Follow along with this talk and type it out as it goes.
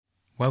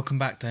Welcome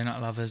back,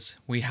 donut lovers.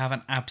 We have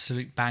an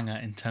absolute banger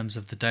in terms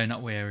of the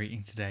donut we are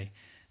eating today.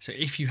 So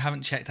if you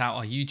haven't checked out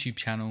our YouTube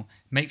channel,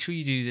 make sure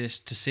you do this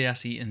to see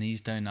us eating these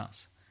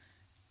donuts.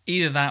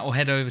 Either that or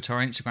head over to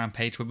our Instagram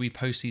page where we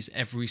post these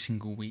every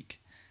single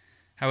week.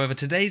 However,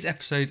 today's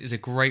episode is a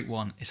great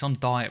one. It's on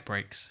diet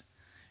breaks.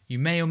 You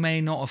may or may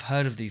not have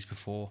heard of these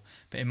before,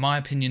 but in my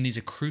opinion, these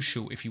are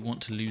crucial if you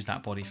want to lose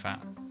that body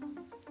fat.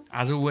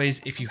 As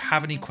always, if you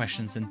have any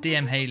questions, then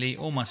DM Hayley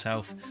or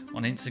myself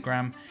on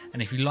Instagram. And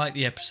if you like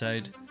the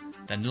episode,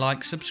 then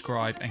like,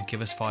 subscribe, and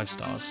give us 5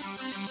 stars.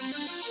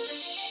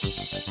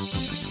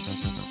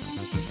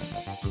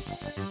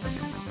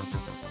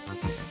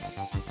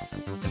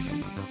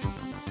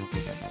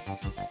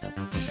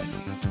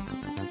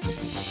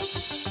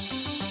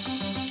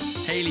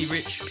 Hayley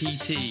Rich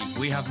PT,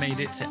 we have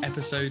made it to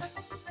episode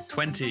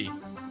 20.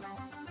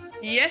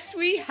 Yes,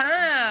 we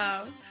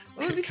have.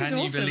 Oh, this is awesome.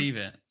 Can you believe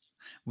it?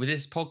 With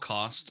this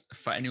podcast,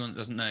 for anyone that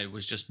doesn't know,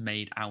 was just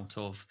made out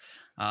of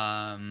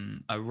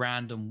a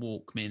random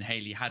walk me and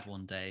Hayley had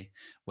one day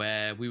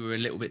where we were a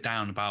little bit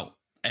down about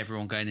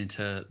everyone going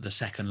into the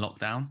second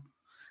lockdown.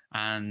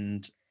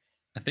 And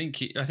I think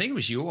it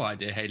was your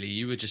idea, Hayley.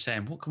 You were just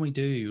saying, what can we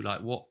do?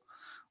 Like, what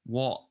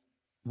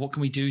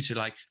can we do to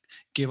like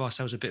give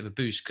ourselves a bit of a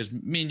boost? Because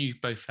me and you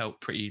both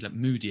felt pretty like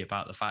moody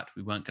about the fact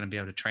we weren't going to be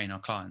able to train our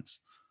clients.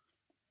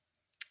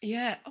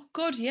 Yeah. Oh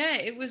God.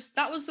 Yeah.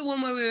 That was the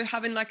one where we were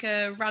having like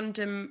a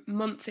random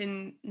month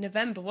in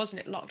November,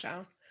 wasn't it?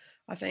 Lockdown,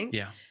 I think.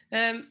 Yeah.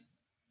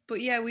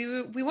 But yeah,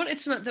 we wanted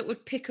something that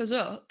would pick us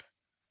up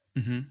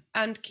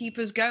and keep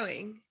us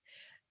going,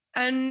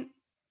 and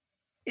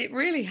it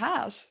really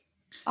has.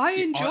 I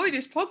enjoy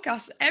this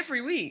podcast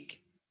every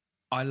week.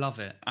 I love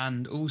it,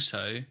 and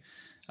also,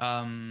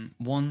 one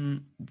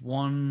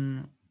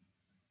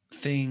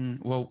thing.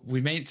 Well,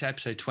 we made it to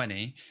episode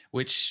 20,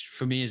 which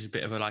for me is a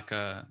bit of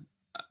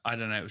I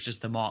don't know, it was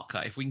just the mark.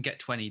 Like if we can get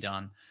 20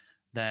 done,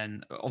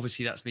 then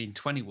obviously that's been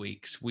 20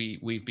 weeks.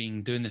 We've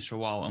been doing this for a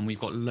while and we've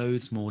got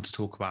loads more to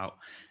talk about.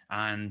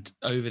 And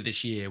over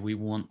this year, we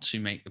want to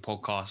make the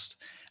podcast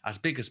as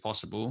big as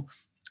possible.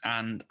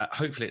 And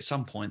hopefully at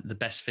some point, the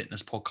best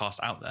fitness podcast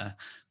out there,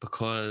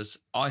 because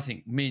I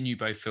think me and you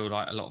both feel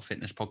like a lot of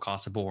fitness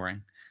podcasts are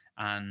boring.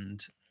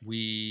 And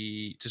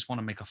we just want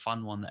to make a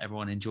fun one that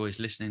everyone enjoys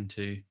listening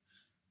to.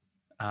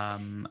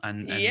 And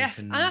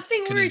I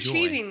think we're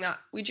achieving that.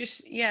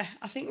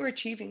 I think we're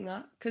achieving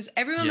that because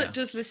everyone that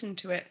does listen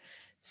to it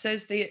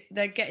says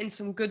they're getting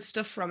some good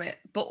stuff from it,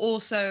 but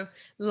also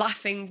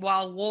laughing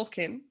while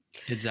walking.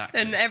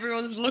 Exactly. And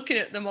everyone's looking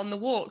at them on the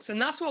walks,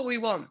 and that's what we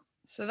want.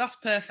 So that's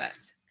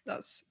perfect.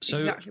 That's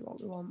exactly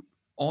what we want.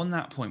 On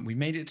that point, we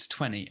made it to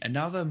 20.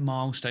 Another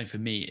milestone for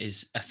me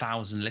is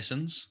 1,000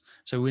 listens.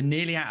 So we're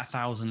nearly at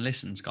 1,000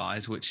 listens,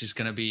 guys, which is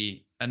going to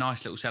be a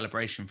nice little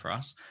celebration for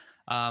us.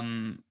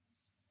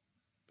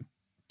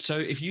 So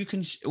if you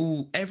can,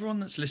 everyone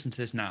that's listened to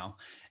this now,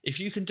 if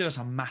you can do us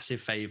a massive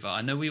favor,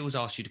 I know we always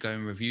ask you to go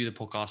and review the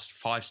podcast,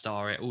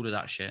 5-star it, all of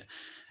that shit.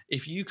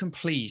 If you can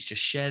please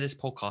just share this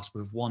podcast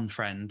with one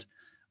friend.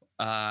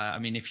 I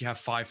mean, if you have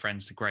 5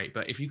 friends, great.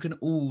 But if you can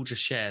all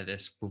just share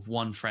this with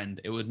one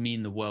friend, it would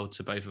mean the world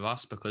to both of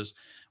us because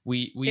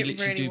we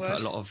literally do put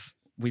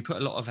a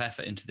lot of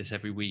effort into this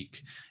every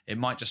week. It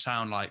might just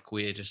sound like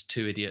we're just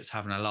 2 idiots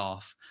having a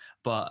laugh,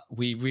 but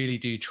we really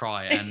do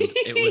try, and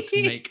it would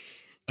make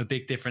a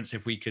big difference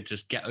if we could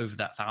just get over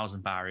that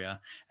 1,000 barrier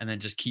and then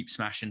just keep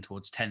smashing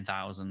towards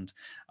 10,000,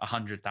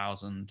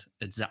 100,000,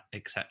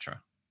 etc.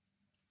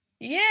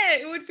 Yeah,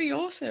 it would be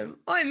awesome.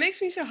 Oh, it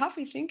makes me so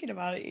happy thinking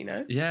about it, you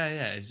know?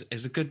 Yeah.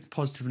 It's a good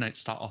positive note to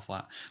start off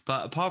at.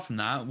 But apart from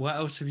that, what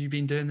else have you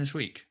been doing this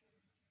week?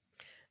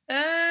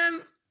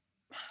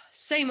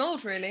 Same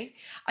old, really.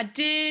 I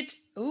did,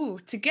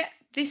 to get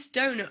this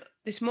donut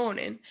this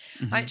morning,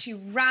 I actually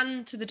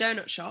ran to the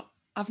donut shop.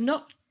 I've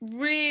not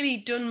really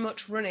done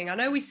much running. I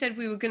know we said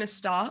we were going to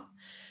start,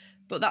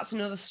 but that's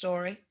another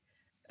story.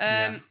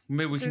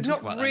 Maybe we can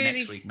talk about that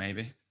next week,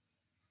 maybe.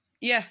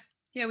 Yeah,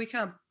 we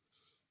can.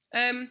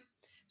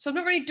 So I've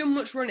not really done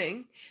much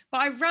running,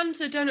 but I ran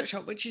to the donut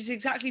shop, which is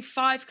exactly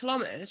 5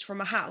 kilometers from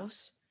my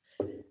house,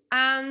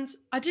 and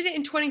I did it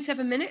in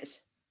 27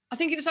 minutes. I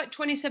think it was like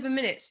 27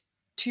 minutes,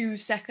 2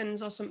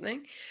 seconds or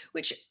something,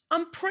 which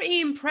I'm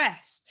pretty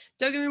impressed.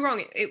 Don't get me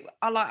wrong.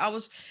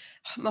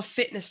 My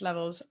fitness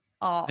levels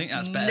are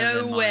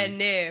nowhere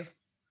near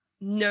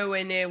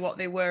what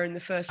they were in the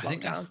first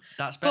lockdown.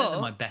 That's better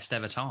than my best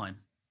ever time.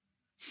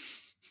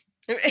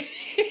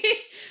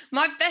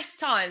 My best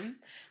time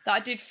that I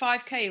did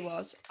 5K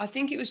was, I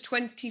think it was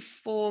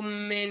 24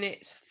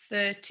 minutes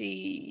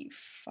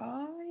 35,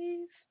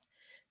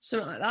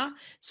 something like that.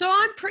 So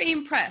I'm pretty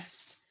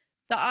impressed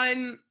that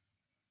I'm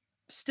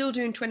still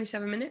doing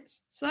 27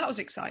 minutes. So that was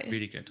exciting.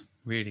 Really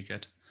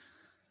good.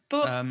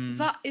 But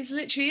that is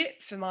literally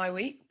it for my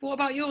week. What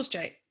about yours,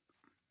 Jake?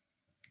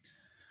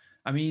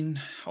 I mean,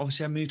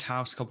 obviously I moved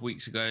house a couple of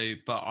weeks ago,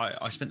 but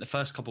I spent the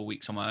first couple of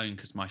weeks on my own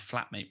because my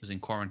flatmate was in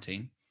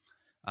quarantine.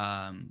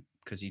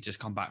 Because he just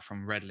come back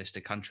from red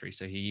listed country,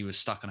 so he was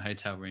stuck in a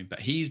hotel room.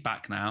 But he's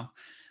back now.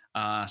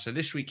 So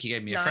this week he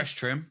gave me a fresh Nice.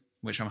 trim,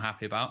 which I'm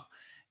happy about.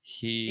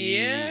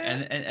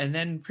 Yeah. And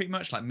then pretty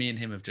much like me and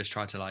him have just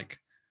tried to like,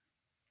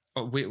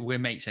 we're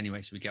mates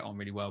anyway, so we get on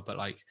really well. But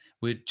like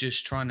we're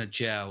just trying to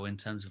gel in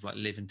terms of like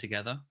living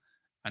together,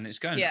 and it's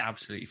going Yeah.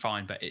 absolutely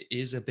fine. But it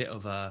is a bit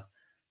of a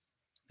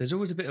there's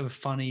always a bit of a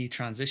funny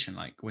transition,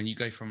 like when you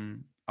go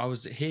from I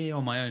was here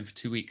on my own for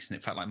 2 weeks and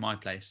it felt like my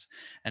place,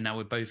 and now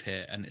we're both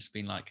here and it's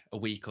been like a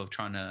week of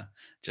trying to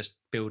just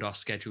build our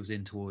schedules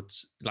in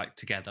towards like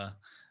together,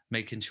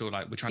 making sure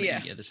like we're trying to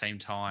Yeah. eat at the same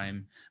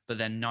time. But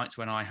then nights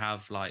when I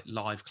have like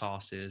live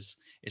classes,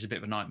 it's a bit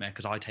of a nightmare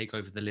because I take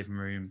over the living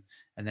room,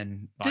 and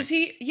then Does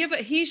like he? Yeah,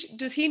 but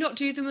does he not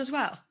do them as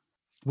well?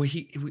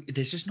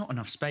 there's just not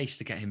enough space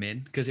to get him in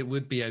because it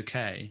would be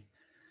okay.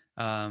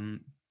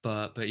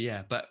 But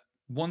yeah, but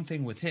one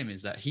thing with him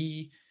is that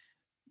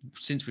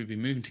since we've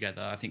been moving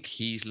together, I think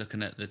he's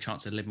looking at the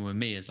chance of living with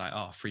me as like,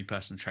 oh, free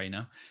personal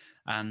trainer.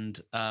 And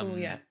Oh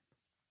yeah.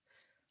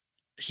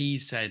 he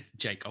said,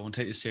 Jake, I want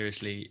to take this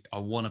seriously. I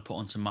want to put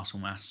on some muscle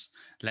mass.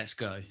 Let's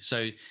go.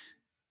 So,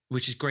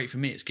 which is great for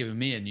me. It's given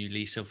me a new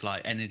lease of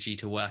like energy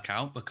to work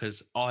out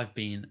because I've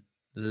been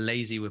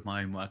lazy with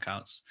my own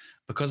workouts.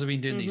 Because I've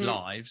been doing these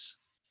lives,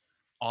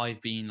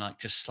 I've been like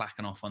just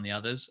slacking off on the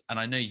others. And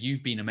I know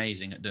you've been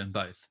amazing at doing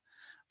both,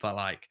 but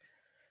like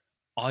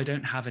I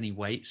don't have any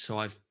weight, so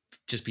I've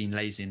just been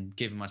lazy and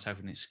given myself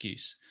an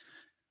excuse.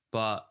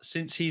 But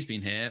since he's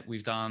been here,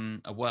 we've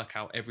done a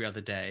workout every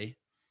other day.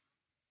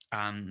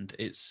 And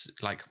it's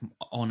like,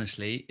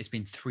 honestly, it's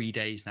been 3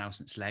 days now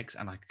since legs,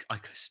 and I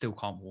still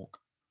can't walk.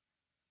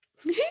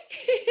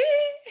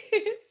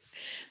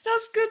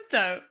 That's good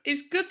though.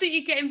 It's good that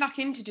you're getting back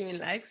into doing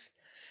legs.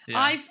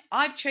 Yeah.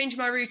 I've changed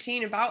my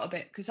routine about a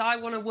bit because I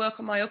want to work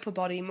on my upper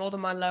body more than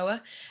my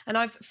lower. And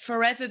I've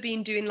forever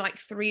been doing like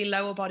 3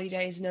 lower body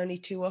days and only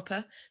 2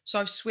 upper. So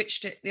I've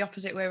switched it the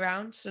opposite way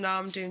around. So now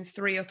I'm doing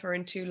 3 upper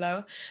and 2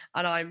 lower.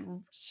 And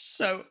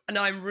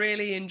I'm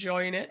really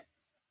enjoying it.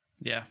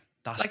 Yeah,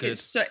 that's Like good.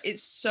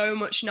 it's so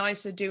much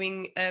nicer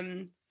doing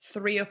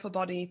 3 upper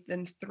body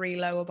than 3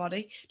 lower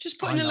body. Just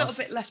putting a little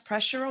bit less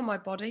pressure on my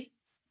body.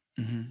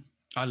 Mm-hmm.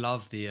 I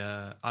love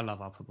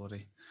upper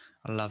body.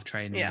 I love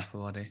training Yeah. upper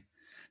body.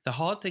 The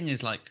hard thing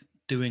is like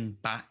doing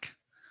back.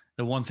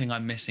 The one thing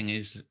I'm missing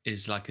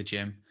is like a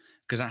gym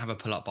because I don't have a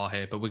pull-up bar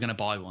here, but we're going to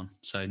buy one.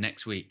 So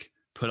next week,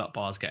 pull-up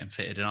bar's getting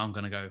fitted and I'm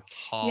going to go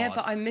hard. Yeah,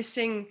 but I'm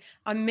missing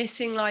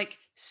like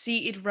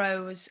seated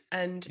rows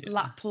and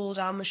lat pull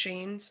down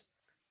machines.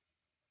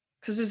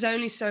 Because there's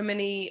only so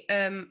many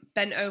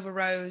bent over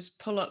rows,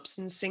 pull-ups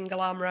and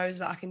single arm rows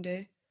that I can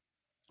do.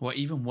 Well,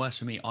 even worse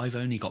for me, I've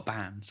only got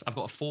bands. I've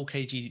got a 4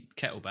 kg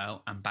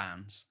kettlebell and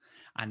bands,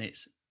 and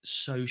it's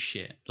so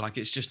shit. Like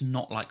it's just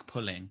not like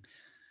pulling.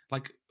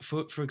 Like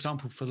for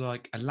example, for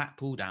like a lat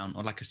pull down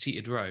or like a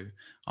seated row,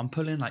 I'm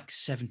pulling like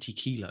 70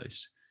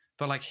 kilos.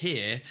 But like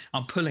here,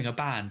 I'm pulling a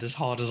band as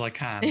hard as I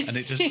can, and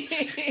it just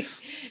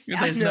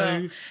there's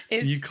no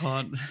you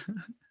can't.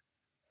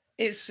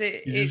 It's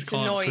can't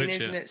annoying, switch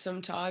isn't it. it?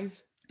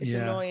 Sometimes it's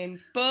Yeah. annoying,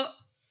 but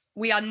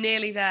we are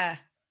nearly there.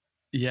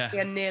 Yeah, we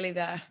are nearly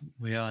there.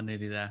 We are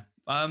nearly there.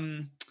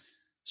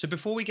 So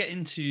before we get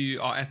into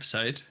our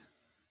episode,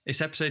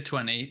 it's episode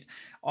 20.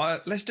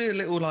 Let's do a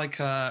little like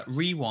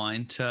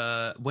rewind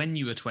to when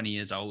you were 20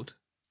 years old.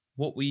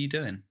 What were you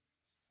doing?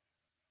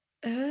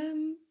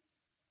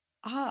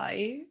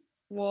 I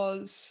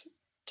was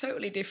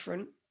totally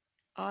different.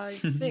 I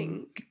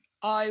think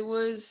I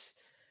was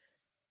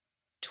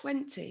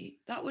 20.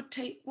 That would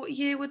take, what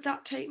year would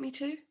that take me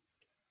to?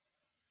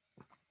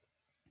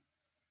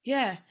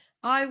 Yeah,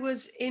 I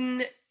was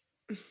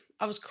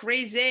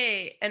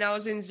crazy and I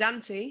was in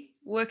Zante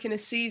working a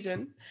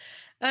season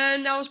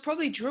and I was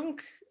probably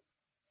drunk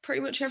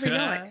pretty much every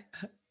night.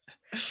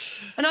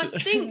 And I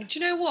think, do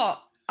you know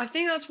what? I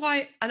think that's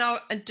why, and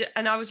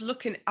I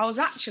was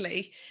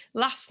actually,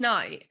 last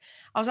night,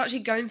 I was actually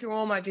going through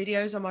all my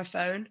videos on my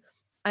phone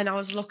and I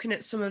was looking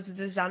at some of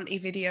the Zante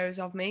videos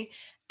of me.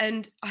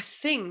 And I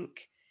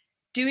think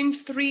doing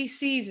 3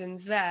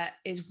 seasons there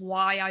is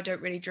why I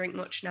don't really drink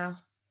much now.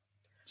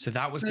 So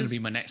that was going to be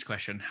my next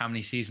question. How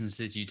many seasons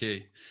did you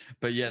do?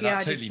 But yeah,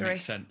 that totally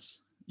makes sense.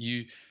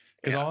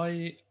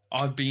 Because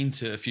I've been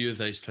to a few of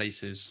those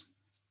places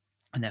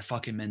and they're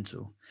fucking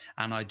mental.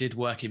 And I did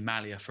work in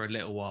Malia for a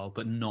little while,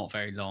 but not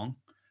very long.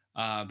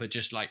 But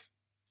just like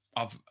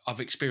I've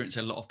experienced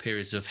a lot of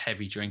periods of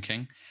heavy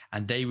drinking,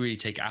 and they really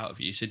take it out of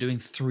you. So doing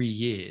 3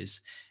 years,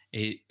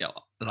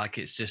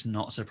 it's just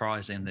not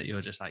surprising that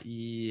you're just like,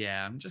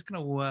 yeah, I'm just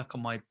gonna work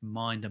on my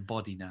mind and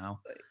body now,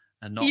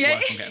 and not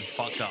work on getting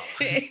fucked up.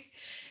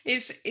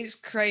 It's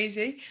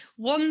crazy.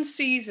 One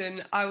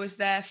season I was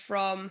there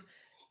from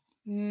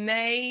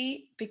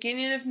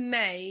beginning of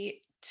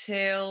May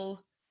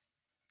till.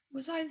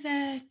 Was I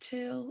there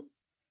till?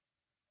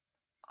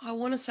 I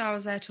want to say I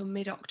was there till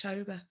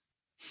mid-October.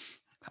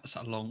 That's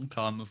a long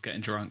time of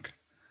getting drunk.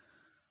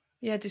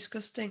 Yeah,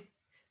 disgusting.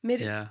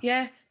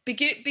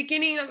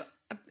 Beginning of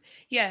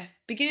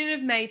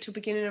May till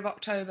beginning of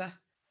October,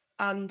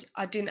 and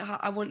I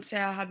wouldn't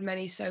say I had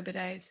many sober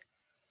days.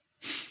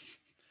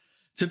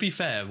 To be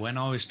fair, when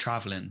I was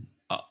traveling,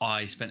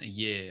 I spent a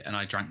year and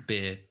I drank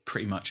beer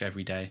pretty much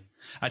every day.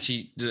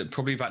 Actually,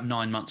 probably about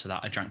 9 months of that,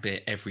 I drank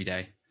beer every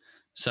day.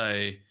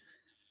 So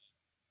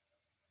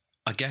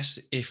I guess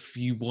if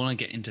you want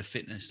to get into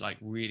fitness like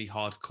really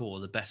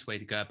hardcore, the best way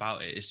to go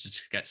about it is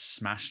just to get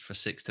smashed for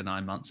 6 to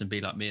 9 months and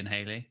be like me and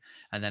Haley.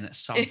 And then at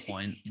some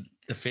point,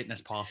 the fitness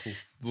path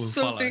will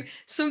follow.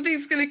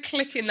 Something's going to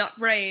click in that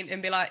brain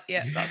and be like,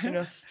 yeah, that's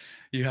enough.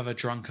 You have a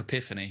drunk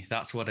epiphany.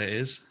 That's what it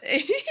is.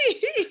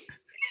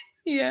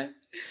 Yeah.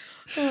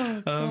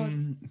 Oh,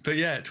 God. But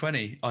yeah, at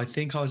 20, I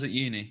think I was at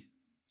uni.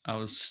 I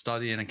was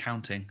studying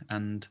accounting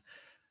and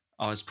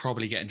I was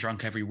probably getting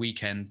drunk every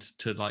weekend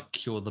to like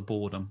cure the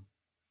boredom.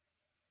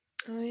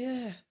 Oh,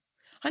 yeah.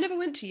 I never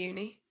went to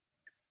uni.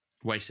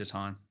 Waste of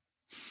time.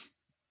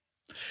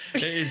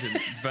 It isn't,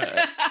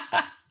 but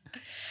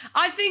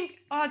I think,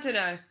 I don't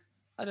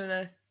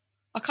know.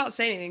 I can't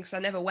say anything because I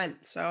never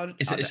went. So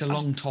it's a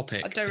long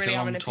topic. I don't It's really a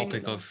have an long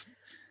opinion topic of.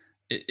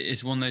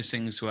 It's one of those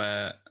things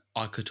where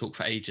I could talk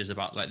for ages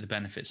about like the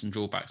benefits and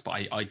drawbacks,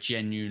 but I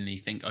genuinely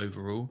think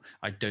overall,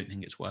 I don't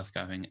think it's worth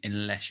going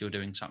unless you're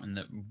doing something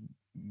that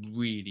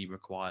really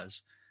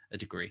requires a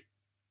degree.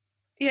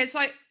 Yeah, it's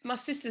like my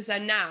sister's there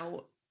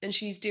now and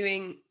she's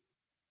doing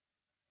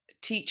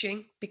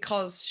teaching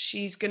because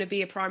she's going to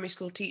be a primary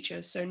school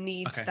teacher, so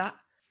needs that.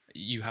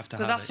 You have to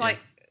but have that's it, like,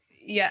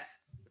 yeah.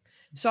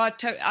 So I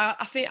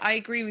think I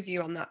agree with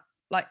you on that.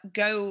 Like,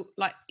 go,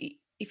 like,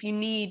 if you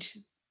need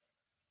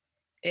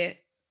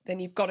it,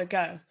 then you've got to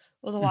go.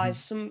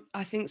 Otherwise,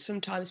 I think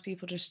sometimes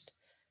people just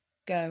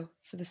go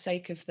for the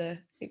sake of the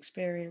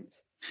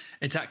experience.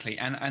 Exactly,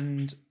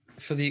 and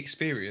for the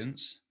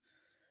experience,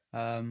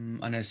 I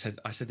know I said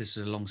this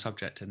was a long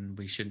subject and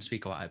we shouldn't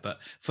speak about it, but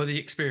for the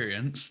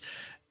experience,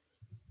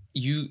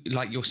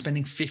 you're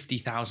spending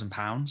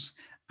 £50,000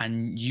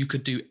 and you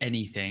could do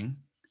anything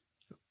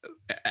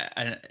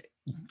and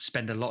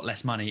spend a lot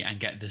less money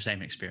and get the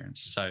same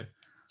experience. So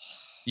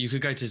you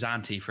could go to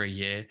Zante for a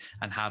year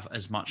and have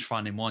as much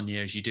fun in 1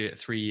 year as you do at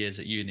 3 years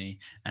at uni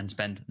and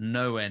spend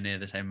nowhere near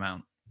the same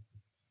amount.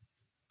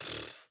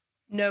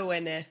 Nowhere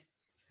near.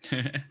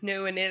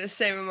 Nowhere near the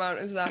same amount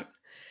as that.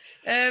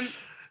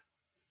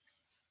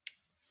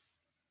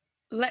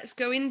 Let's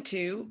go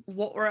into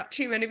what we're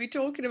actually going to be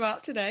talking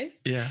about today.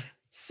 Yeah.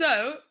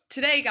 So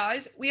today,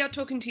 guys, we are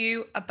talking to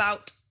you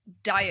about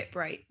diet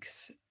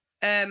breaks.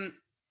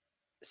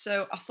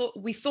 So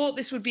we thought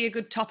this would be a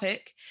good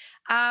topic,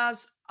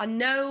 as I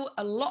know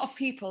a lot of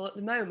people at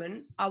the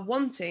moment are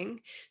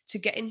wanting to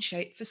get in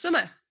shape for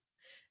summer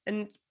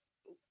and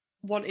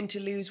wanting to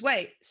lose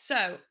weight.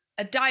 So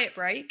a diet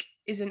break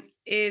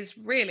is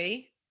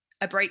really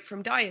a break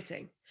from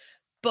dieting,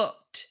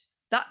 but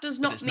that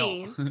does not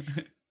mean.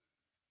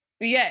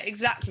 Yeah,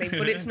 exactly.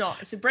 But it's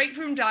not. It's a break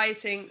from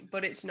dieting,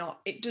 but it's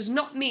not. It does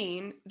not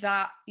mean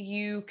that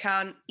you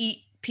can eat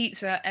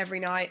pizza every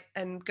night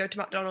and go to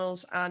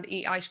McDonald's and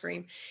eat ice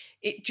cream.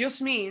 It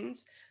just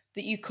means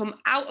that you come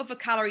out of a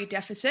calorie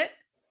deficit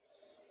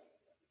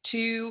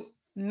to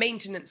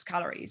maintenance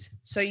calories.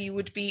 So you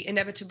would be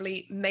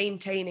inevitably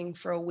maintaining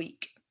for a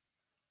week.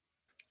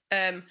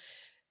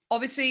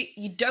 Obviously,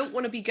 you don't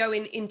want to be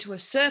going into a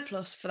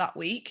surplus for that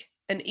week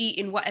and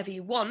eating whatever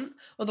you want.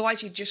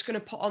 Otherwise, you're just going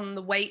to put on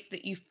the weight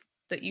that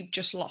you've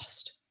just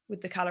lost with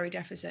the calorie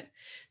deficit.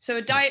 So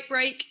a diet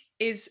break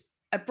is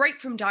a break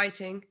from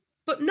dieting,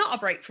 but not a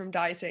break from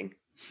dieting.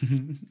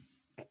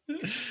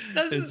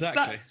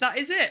 Exactly. That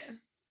is it.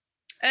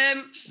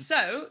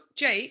 So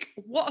Jake,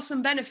 what are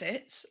some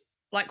benefits?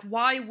 Like,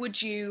 why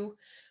would you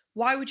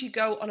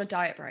go on a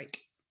diet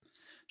break?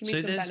 Give me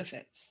some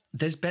benefits.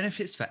 There's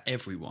benefits for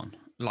everyone.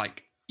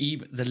 Like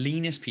even the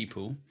leanest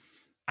people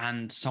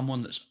and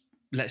someone that's,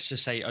 let's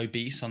just say,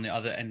 obese on the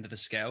other end of the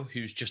scale,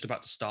 who's just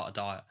about to start a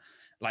diet,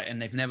 like,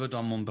 and they've never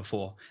done one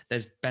before.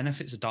 There's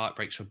benefits of diet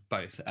breaks for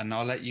both. And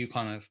I'll let you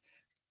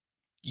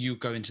you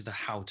go into the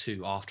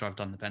how-to after I've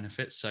done the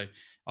benefits. So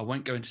I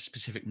won't go into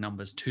specific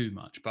numbers too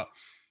much, but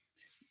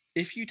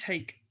if you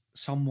take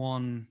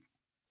someone,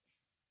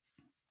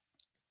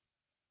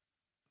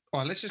 all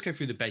right, let's just go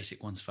through the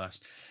basic ones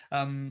first.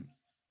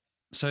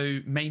 So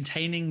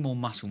maintaining more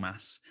muscle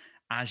mass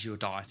as you're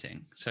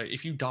dieting. So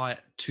if you diet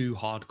too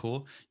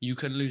hardcore, you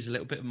can lose a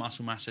little bit of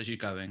muscle mass as you're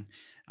going,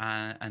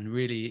 and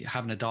really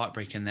having a diet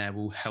break in there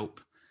will help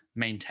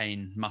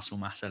maintain muscle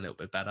mass a little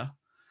bit better.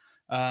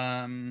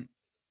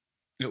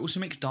 It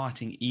also makes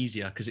dieting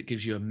easier because it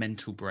gives you a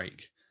mental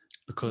break.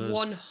 Because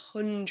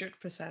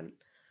 100%.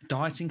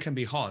 Dieting can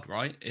be hard,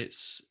 right?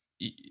 It's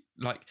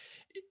like,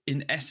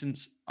 in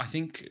essence, I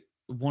think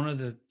one of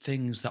the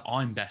things that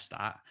I'm best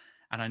at,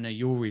 and I know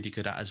you're really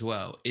good at as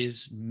well,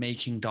 is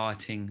making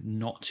dieting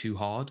not too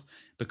hard,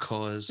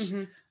 because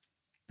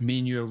me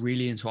and you are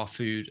really into our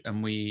food,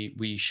 and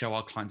we show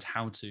our clients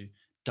how to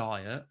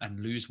diet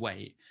and lose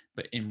weight,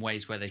 but in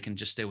ways where they can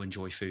just still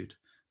enjoy food,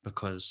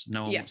 because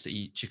no one wants to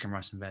eat chicken,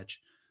 rice and veg.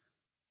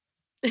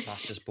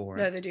 That's just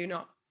boring. No, they do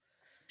not.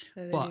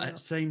 But at the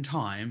same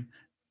time,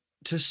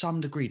 to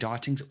some degree,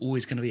 dieting's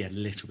always going to be a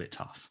little bit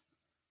tough.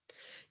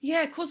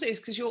 Yeah, of course it is,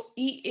 because you're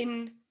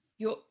eating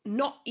you're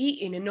not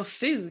eating enough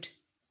food.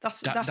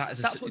 That's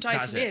what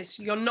dieting is.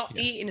 You're not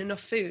eating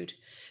enough food,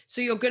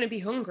 so you're going to be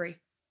hungry.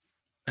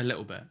 A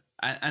little bit,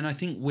 and I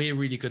think we're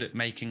really good at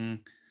making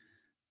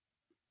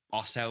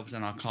ourselves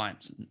and our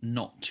clients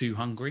not too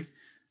hungry,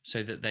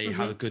 so that they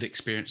have a good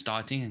experience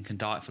dieting and can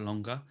diet for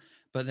longer.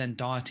 But then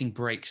dieting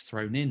breaks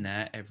thrown in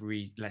there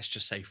every, let's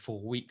just say 4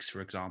 weeks,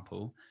 for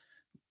example,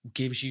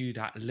 gives you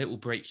that little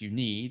break you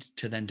need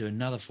to then do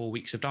another 4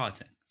 weeks of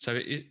dieting. So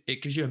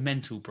it gives you a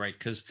mental break,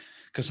 because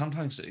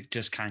sometimes it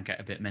just can get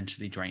a bit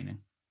mentally draining.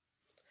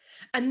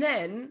 And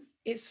then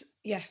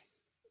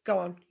go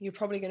on. You're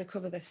probably going to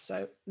cover this.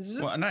 So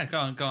well, no,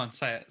 go on,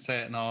 say it,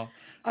 and I'll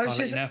let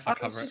you know if I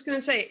cover it. I was just going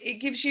to say it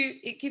gives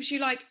you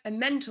like a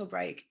mental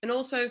break, and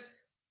also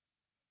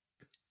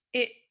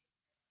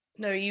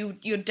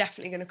you're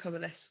definitely going to cover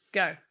this.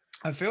 Go.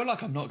 I feel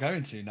like I'm not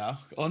going to now,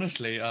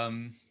 honestly.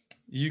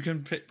 You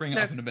can bring it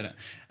up in a minute.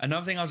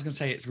 Another thing I was going to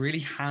say, it's really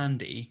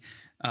handy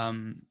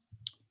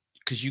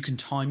because you can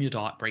time your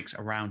diet breaks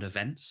around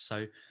events.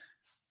 So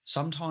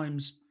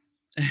sometimes,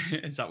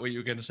 is that what you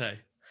were going to say?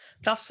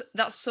 That's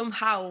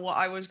somehow what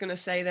I was going to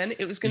say then.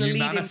 It was going to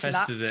lead into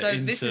that. So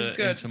this is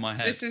good. Into my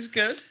head. This is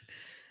good.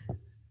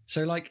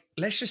 So like,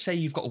 let's just say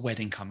you've got a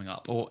wedding coming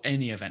up or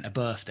any event, a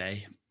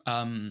birthday.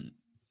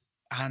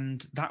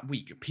 And that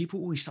week,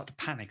 people always start to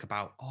panic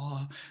about,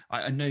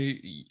 I know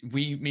me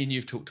and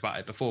you've talked about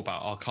it before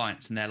about our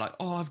clients, and they're like,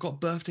 I've got a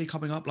birthday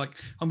coming up, like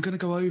I'm going to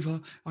go over,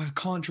 I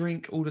can't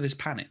drink, all of this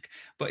panic.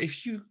 But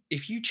if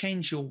you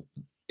change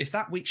if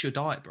that week's your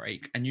diet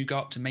break and you go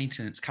up to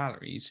maintenance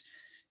calories,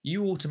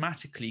 you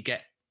automatically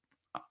get,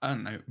 I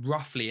don't know,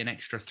 roughly an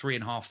extra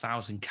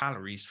 3,500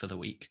 calories for the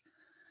week.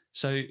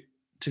 So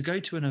to go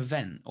to an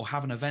event or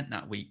have an event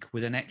that week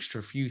with an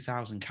extra few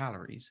thousand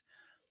calories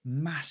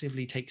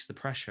massively takes the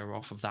pressure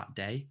off of that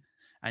day,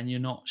 and you're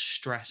not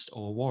stressed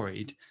or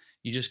worried.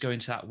 You just go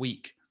into that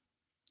week,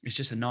 it's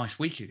just a nice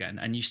week again,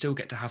 and you still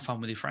get to have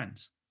fun with your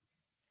friends.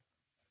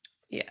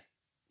 Yeah,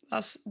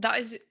 that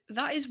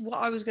is what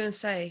I was going to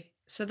say.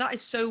 So that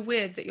is so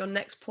weird that your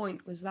next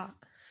point was that.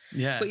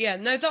 Yeah, but yeah,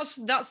 no,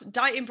 that's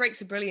dieting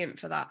breaks are brilliant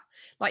for that.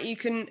 Like you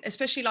can,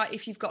 especially like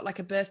if you've got like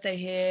a birthday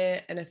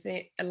here and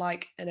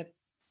a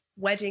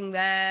wedding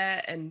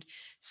there and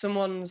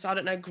someone's, I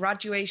don't know,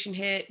 graduation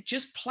here,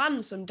 just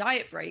plan some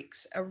diet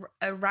breaks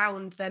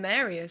around them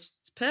areas.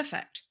 It's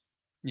perfect.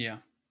 Yeah.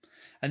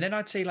 And then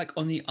I'd say like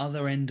on the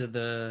other end of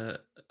the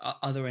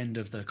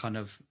kind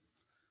of,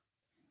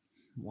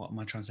 what am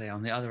I trying to say,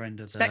 on the other end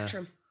of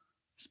spectrum,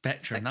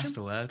 that's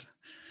the word.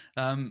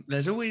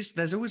 There's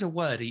always a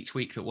word each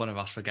week that one of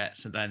us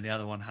forgets and then the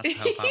other one has to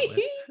help out with.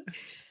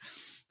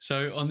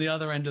 So on the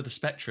other end of the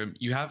spectrum,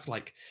 you have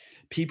like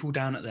people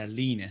down at their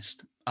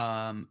leanest.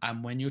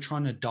 And when you're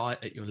trying to diet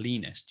at your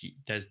leanest,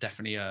 there's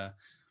definitely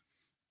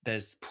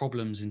there's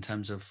problems in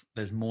terms of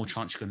there's more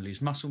chance you're going to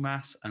lose muscle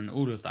mass and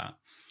all of that.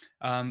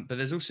 But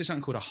there's also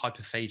something called a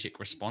hyperphagic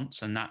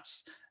response. And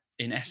that's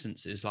in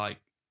essence is like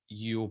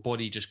your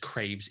body just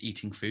craves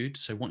eating food.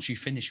 So once you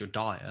finish your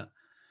diet,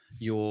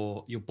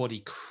 your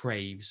body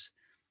craves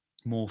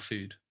more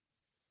food.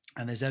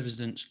 And there's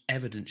evidence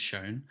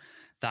shown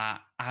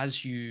that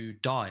as you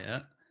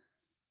diet,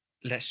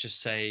 let's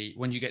just say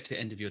when you get to the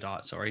end of your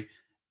diet,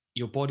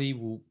 your body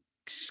will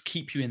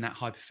keep you in that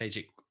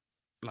hyperphagic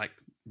like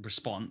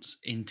response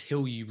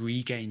until you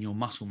regain your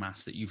muscle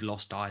mass that you've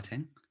lost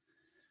dieting.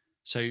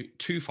 So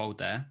twofold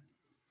there.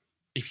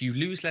 If you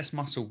lose less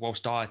muscle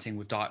whilst dieting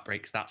with diet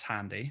breaks, that's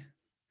handy.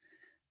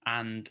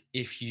 And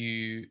if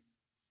you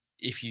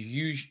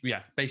use,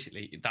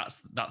 basically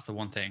that's the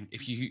one thing.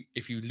 If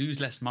you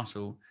lose less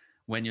muscle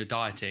when you're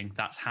dieting,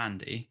 that's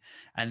handy.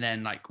 And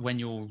then like when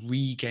you're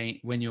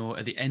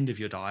at the end of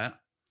your diet,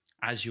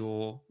 as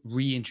you're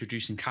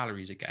reintroducing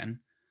calories again,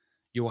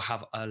 you'll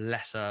have a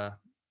lesser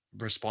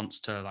response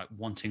to like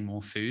wanting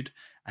more food,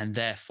 and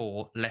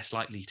therefore less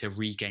likely to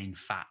regain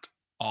fat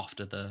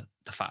after the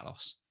fat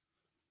loss.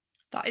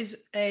 That's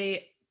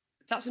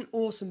an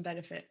awesome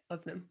benefit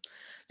of them.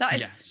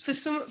 That is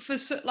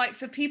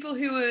for people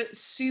who are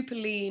super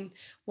lean,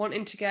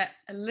 wanting to get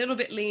a little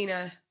bit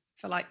leaner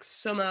for like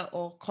summer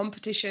or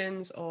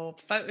competitions or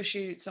photo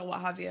shoots or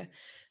what have you.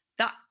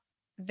 That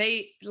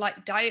they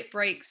like diet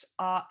breaks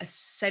are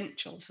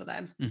essential for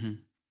them. Mm-hmm.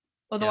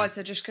 Otherwise,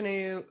 they're just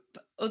going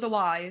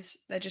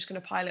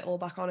to pile it all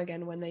back on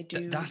again when they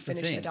do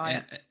finish their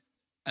diet.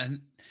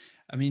 And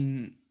I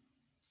mean,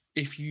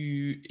 if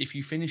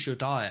you finish your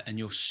diet and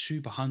you're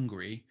super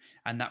hungry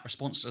and that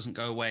response doesn't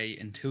go away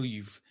until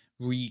you've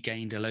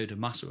regained a load of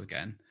muscle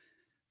again,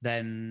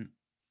 then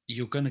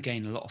you're going to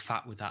gain a lot of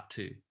fat with that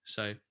too.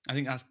 So I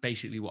think that's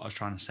basically what I was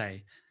trying to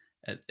say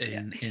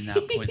in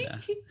that point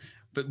there.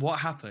 But what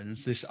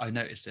happens, I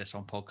noticed this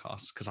on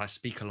podcasts because I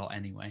speak a lot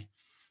anyway,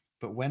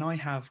 but when I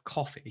have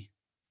coffee,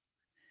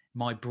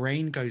 my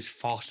brain goes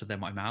faster than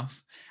my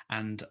mouth,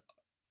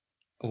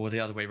 or the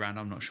other way around,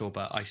 I'm not sure,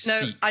 but I speak.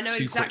 No, I know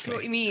too exactly quickly.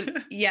 what you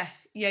mean.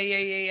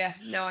 Yeah.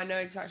 No, I know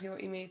exactly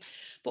what you mean.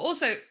 But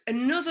also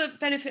another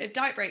benefit of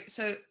diet break.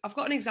 So I've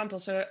got an example.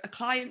 So a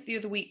client the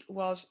other week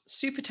was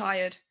super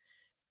tired.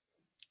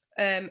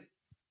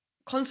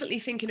 constantly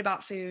thinking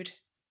about food,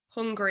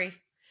 hungry,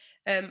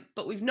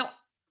 but we've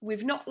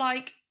not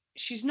like,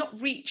 she's not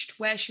reached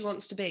where she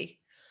wants to be.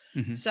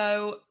 Mhm.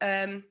 So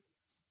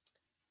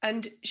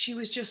and she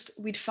was just,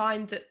 we'd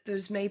find that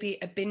there's maybe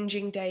a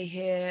binging day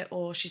here,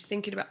 or she's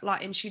thinking about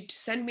like, and she'd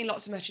send me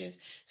lots of messages.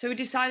 So we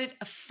decided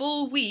a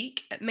full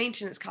week at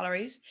maintenance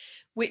calories,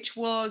 which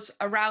was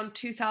around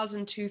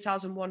 2000,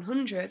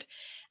 2100.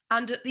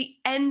 And at the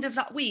end of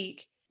that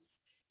week,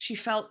 she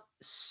felt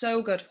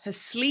so good. Her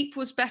sleep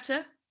was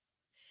better.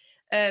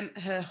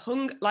 Her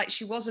like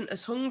she wasn't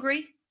as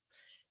hungry.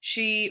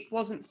 She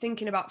wasn't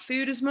thinking about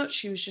food as much.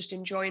 She was just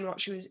enjoying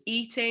what she was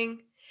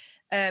eating.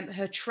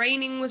 Her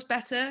training was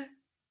better.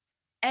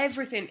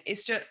 Everything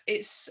is just,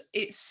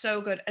 it's so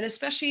good. And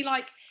especially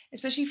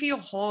for your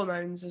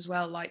hormones as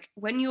well. Like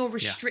when you're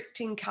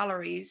restricting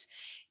calories,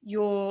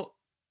 your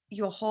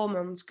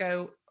hormones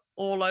go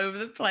all over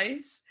the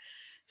place.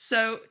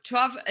 So to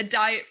have a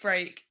diet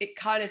break, it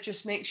kind of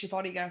just makes your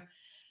body go,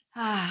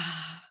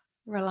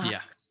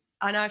 relax.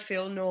 And I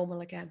feel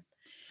normal again.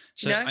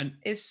 So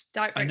Is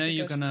diet breaks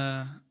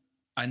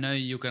I know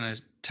you're gonna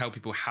tell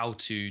people how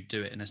to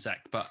do it in a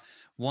sec, but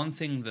one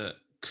thing that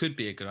could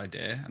be a good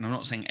idea, and I'm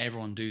not saying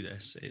everyone do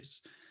this,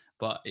 is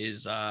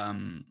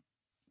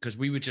because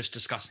we were just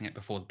discussing it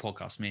before the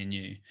podcast, me and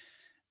you,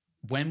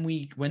 when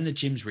the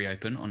gyms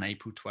reopen on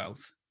April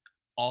 12th,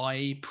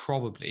 I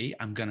probably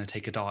am going to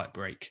take a diet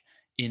break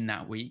in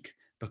that week,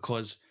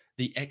 because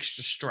the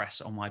extra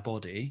stress on my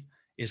body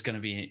is going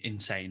to be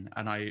insane,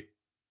 and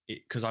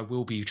because I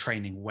will be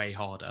training way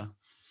harder,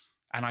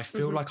 and I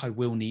feel like I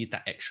will need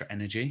that extra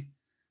energy.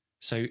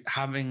 So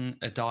having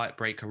a diet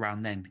break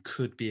around then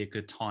could be a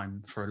good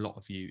time for a lot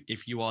of you.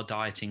 If you are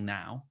dieting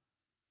now,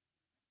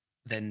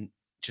 then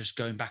just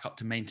going back up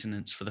to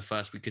maintenance for the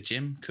first week of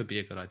gym could be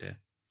a good idea.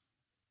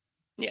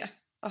 Yeah,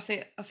 I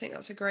think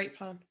that's a great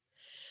plan.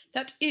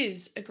 That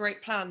is a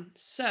great plan.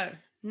 So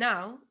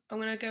now I'm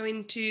going to go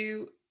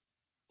into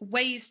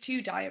ways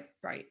to diet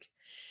break.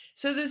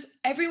 So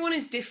everyone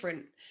is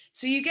different.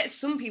 So you get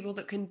some people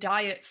that can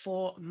diet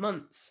for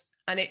months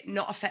and it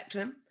not affect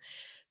them.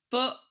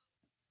 But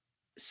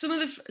some of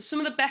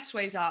the best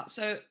ways are,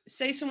 so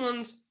say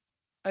someone's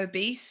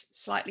obese,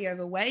 slightly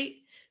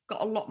overweight,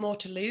 got a lot more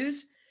to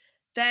lose,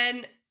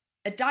 then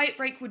a diet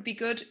break would be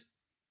good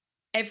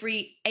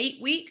every 8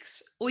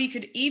 weeks, or you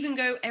could even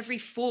go every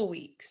 4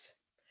 weeks.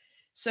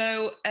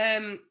 So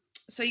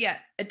yeah,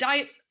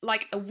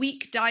 a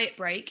week diet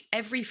break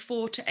every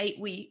 4 to 8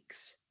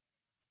 weeks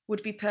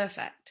would be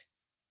perfect.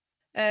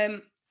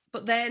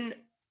 But then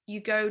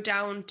you go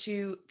down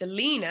to the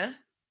leaner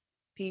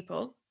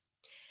people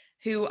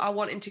who are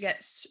wanting to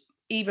get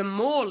even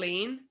more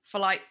lean for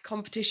like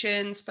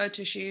competitions,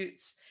 photo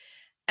shoots,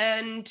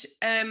 and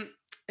a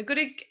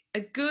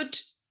good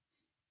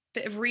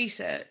bit of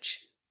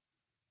research.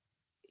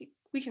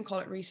 We can call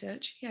it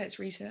research. Yeah, it's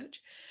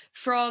research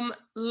from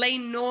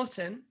Layne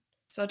Norton.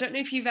 So I don't know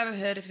if you've ever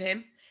heard of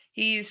him.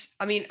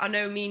 I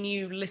know me and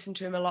you listen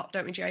to him a lot,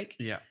 don't we, Jake?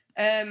 Yeah.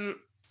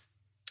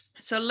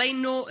 So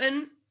Layne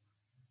Norton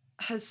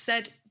has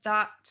said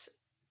that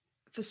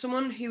for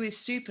someone who is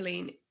super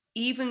lean,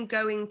 even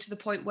going to the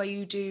point where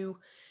you do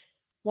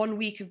 1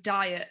 week of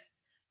diet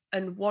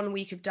and 1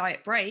 week of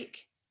diet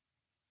break,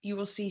 you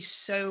will see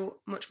so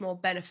much more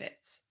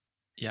benefits.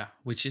 Yeah,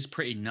 which is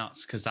pretty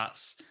nuts, because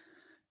that's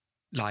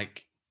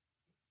like,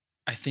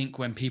 I think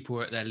when people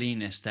are at their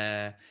leanest,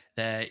 they're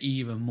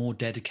even more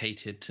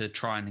dedicated to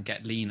trying to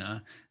get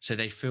leaner. So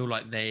they feel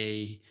like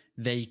they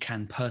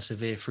can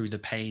persevere through the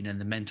pain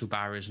and the mental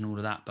barriers and all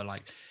of that. But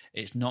like,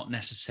 it's not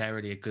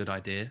necessarily a good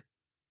idea.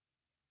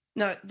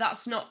 No,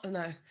 that's not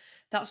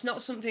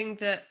something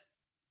that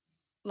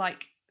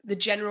like the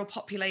general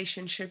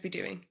population should be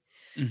doing.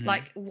 Mm-hmm.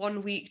 Like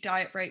 1 week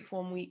diet break,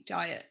 1 week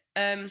diet.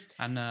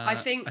 I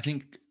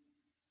think.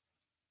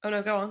 Oh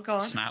no, go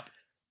on. Snap,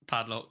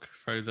 padlock,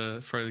 throw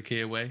the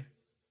key away.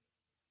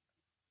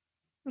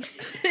 No,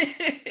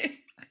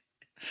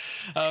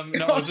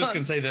 I was just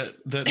going to say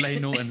that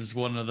Layne Norton is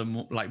one of the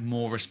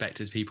more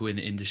respected people in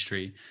the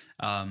industry.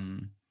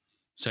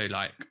 So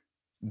like,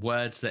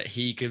 words that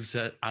he gives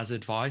as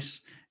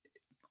advice,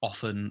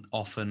 often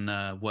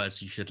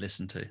words you should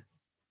listen to.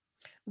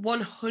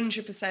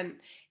 100%.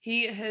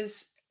 He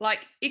has,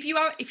 like, if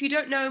you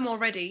don't know him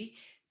already,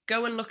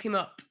 go and look him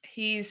up.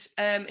 His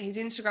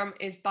Instagram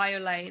is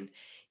BioLayne.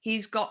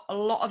 He's got a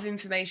lot of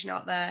information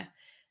out there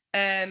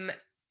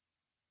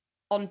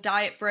on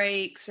diet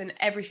breaks and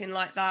everything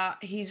like that.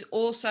 He's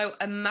also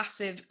a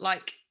massive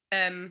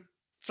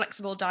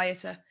flexible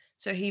dieter.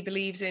 So he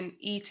believes in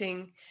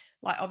eating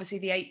like obviously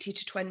the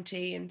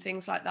 80-20 and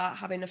things like that,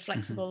 having a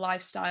flexible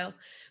lifestyle.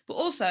 But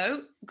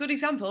also, good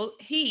example,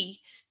 he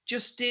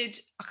just did,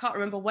 I can't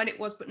remember when it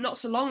was, but not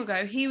so long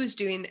ago, he was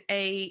doing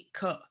a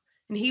cut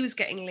and he was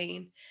getting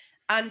lean.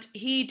 And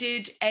he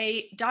did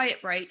a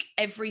diet break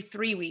every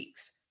 3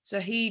 weeks. So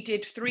he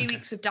did 3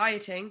 weeks of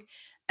dieting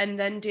and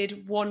then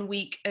did 1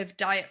 week of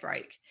diet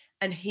break.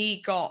 And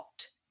he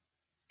got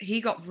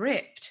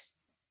ripped.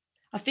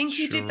 I think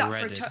he did that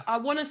for I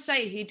want to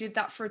say he did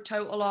that for a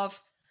total of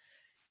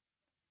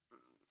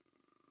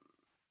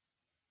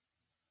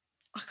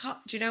can't,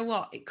 do you know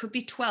what? It could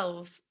be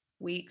 12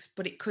 weeks,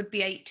 but it could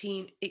be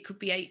 18. It could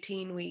be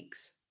 18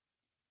 weeks.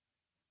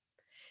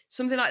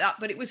 Something like that.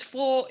 But it was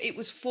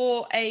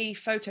for a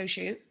photo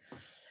shoot.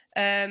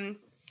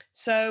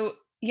 So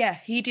yeah,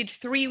 he did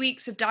 3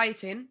 weeks of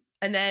dieting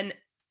and then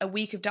a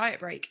week of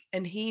diet break,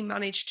 and he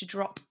managed to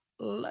drop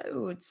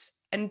loads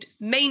and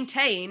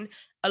maintain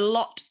a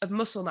lot of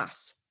muscle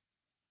mass.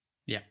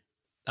 Yeah,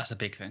 that's a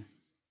big thing.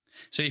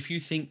 So if you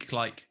think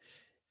that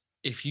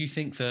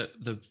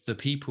the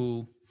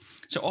people,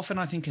 so often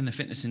I think in the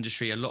fitness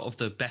industry, a lot of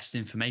the best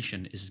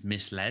information is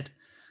misled.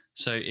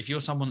 So if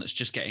you're someone that's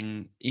just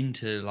getting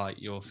into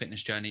like your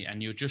fitness journey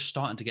and you're just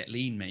starting to get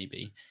lean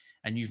maybe,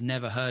 and you've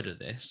never heard of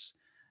this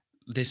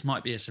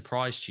might be a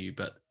surprise to you,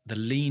 but the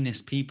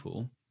leanest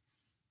people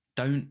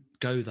don't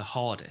go the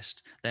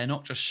hardest. They're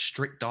not just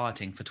strict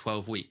dieting for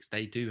 12 weeks.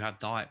 They do have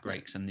diet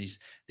breaks and these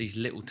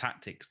little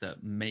tactics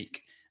that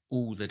make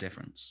all the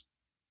difference.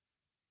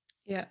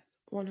 Yeah,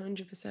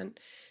 100%.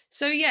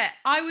 So yeah,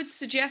 I would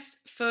suggest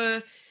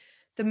for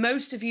the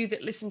most of you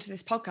that listen to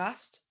this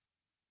podcast,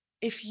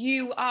 if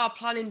you are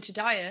planning to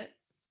diet,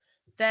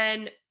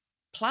 then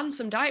plan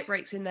some diet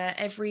breaks in there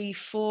every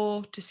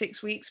 4 to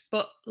 6 weeks.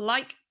 But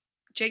like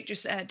Jake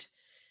just said,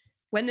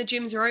 when the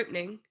gyms are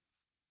opening,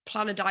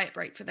 plan a diet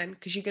break for them,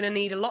 because you're going to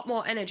need a lot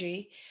more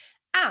energy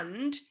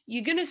and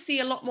you're going to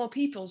see a lot more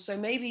people. So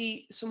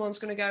maybe someone's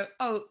going to go,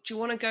 oh, do you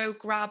want to go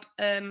grab,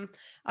 I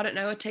don't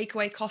know, a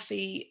takeaway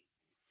coffee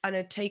and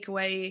a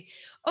takeaway?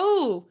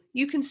 Oh,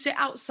 you can sit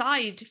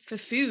outside for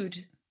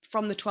food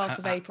from the 12th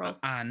of April.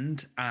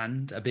 And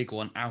a big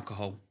one,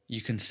 alcohol.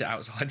 You can sit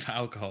outside for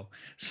alcohol.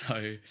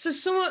 So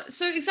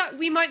exactly,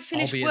 we might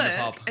finish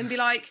work and be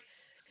like,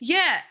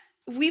 yeah,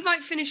 we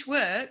might finish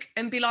work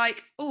and be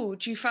like, oh,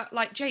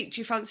 like Jake,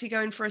 do you fancy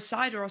going for a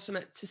cider or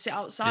something to sit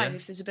outside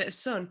if there's a bit of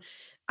sun?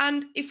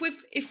 And if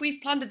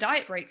we've planned a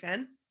diet break,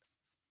 then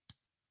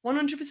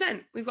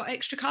 100% we've got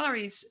extra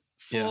calories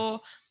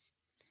for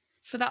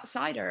that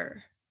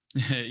cider.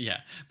 Yeah,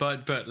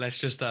 but let's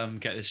just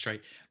get this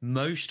straight.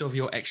 Most of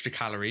your extra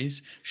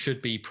calories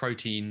should be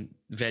protein,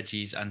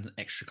 veggies, and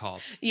extra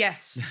carbs.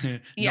 Yes.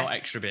 Not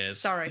extra beers.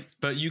 Sorry.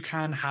 But you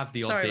can have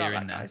the odd beer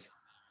in there. Guys.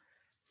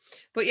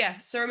 But yeah,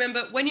 so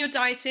remember, when you're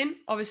dieting,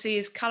 obviously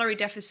is calorie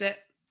deficit,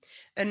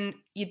 and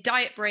your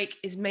diet break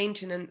is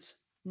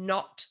maintenance,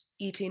 not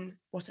eating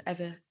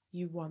whatever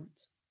you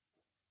want.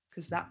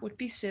 Because that would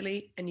be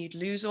silly and you'd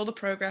lose all the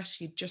progress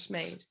you'd just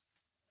made.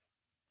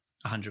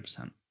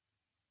 100%.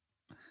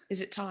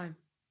 Is it time?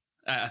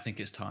 I think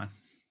it's time.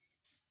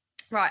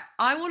 Right.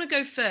 I want to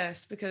go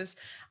first because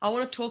I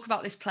want to talk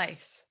about this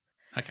place.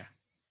 Okay.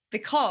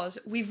 Because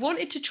we've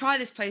wanted to try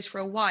this place for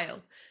a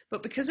while,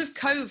 but because of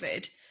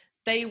COVID,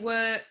 they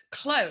were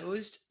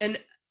closed and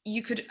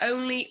you could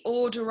only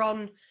order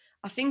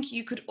I think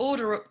you could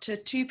order up to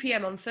 2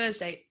 p.m. on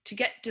Thursday to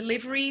get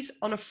deliveries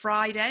on a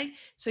Friday.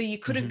 So you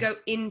couldn't go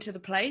into the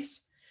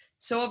place.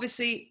 So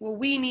obviously,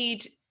 we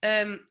need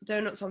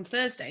donuts on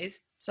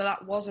Thursdays. So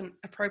that wasn't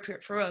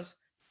appropriate for us.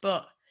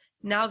 But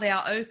now they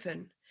are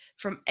open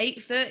from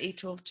 8:30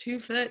 till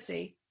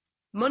 2:30,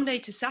 Monday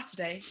to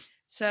Saturday.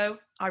 So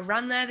I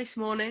ran there this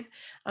morning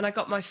and I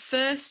got my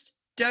first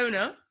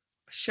donut. I'll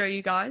show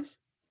you guys.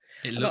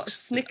 I got a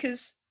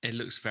Snickers. It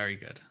looks very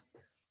good.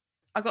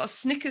 I got a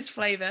Snickers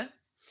flavour.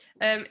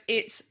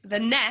 It's the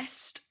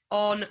Nest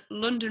on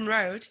London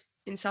Road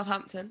in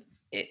Southampton.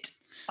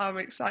 I'm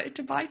excited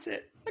to bite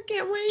it. I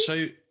can't wait.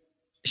 So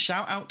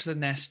shout out to the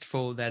Nest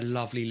for their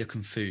lovely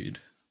looking food.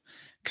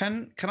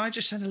 Can I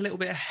just send a little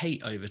bit of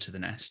hate over to the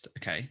Nest?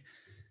 Okay.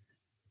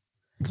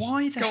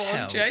 Why the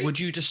hell would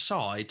you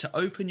decide to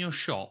open your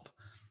shop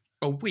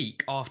a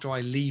week after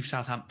I leave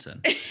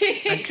Southampton?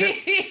 And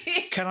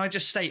can I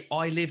just say,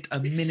 I lived a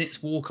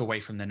minute's walk away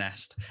from the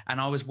Nest and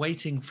I was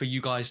waiting for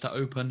you guys to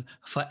open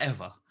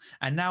forever.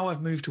 And now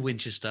I've moved to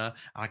Winchester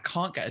and I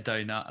can't get a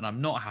donut and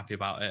I'm not happy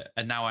about it.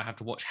 And now I have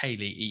to watch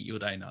Hayley eat your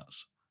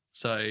donuts.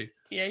 So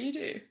yeah, you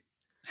do.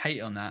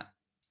 Hate on that.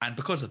 And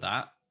because of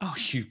that, oh,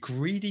 you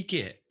greedy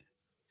git.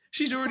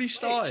 She's already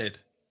started.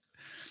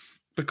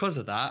 Because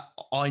of that,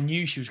 I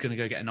knew she was going to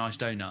go get a nice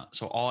donut.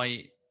 So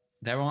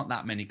there aren't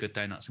that many good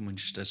donuts in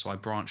Winchester. So I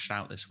branched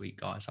out this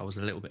week, guys. I was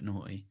a little bit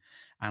naughty.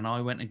 And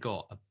I went and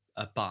got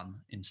a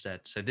bun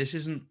instead. So this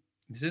isn't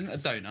a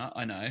donut,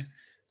 I know,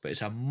 but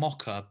it's a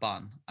mocha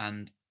bun.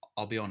 And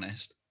I'll be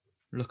honest,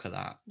 look at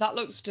that. That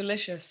looks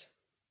delicious.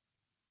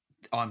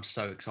 I'm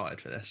so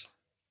excited for this.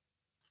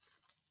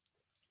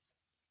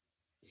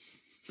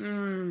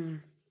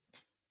 Mmm.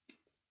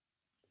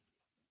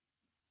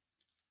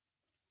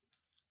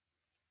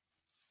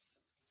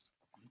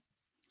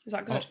 Is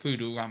that good? Hot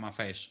food all around my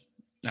face.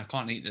 I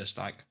can't eat this,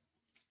 like.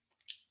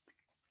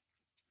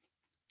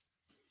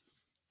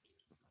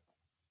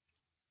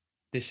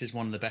 This is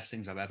one of the best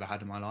things I've ever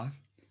had in my life.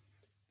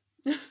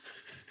 Is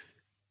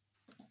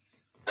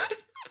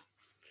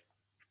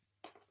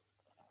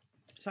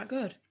that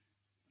good?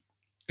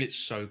 It's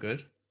so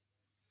good.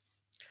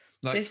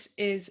 Like, this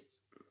is...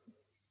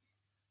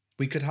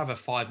 We could have a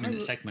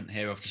 5-minute segment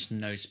here of just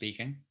no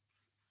speaking.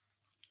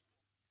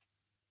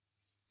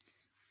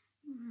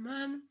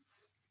 man,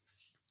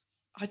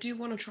 I do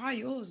want to try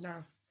yours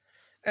now.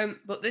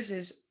 But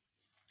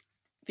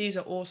these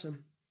are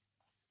awesome.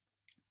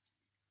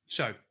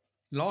 So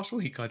last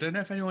week, I don't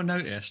know if anyone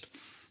noticed,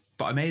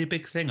 but I made a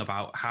big thing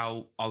about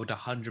how I would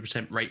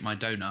 100% rate my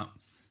donut.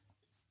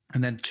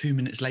 And then 2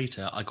 minutes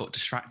later, I got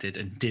distracted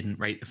and didn't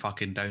rate the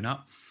fucking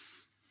donut.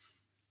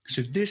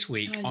 So this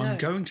week, I know. I'm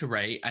going to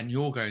rate and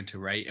you're going to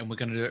rate, and we're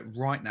going to do it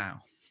right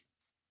now.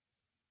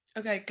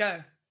 Okay,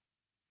 go.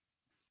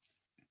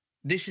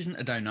 This isn't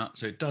a donut,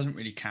 so it doesn't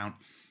really count.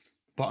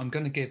 But I'm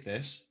going to give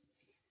this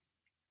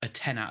a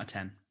 10 out of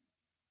 10.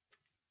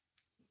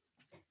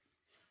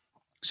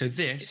 So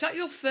this... Is that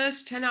your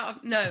first 10 out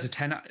of... No. It's a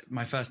 10 out,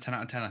 my first 10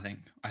 out of 10, I think.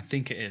 I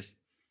think it is.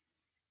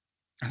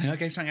 I think I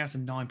gave something else a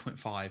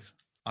 9.5.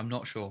 I'm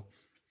not sure.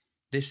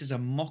 This is a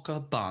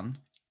mocha bun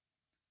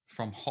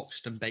from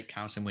Hoxton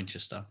Bakehouse in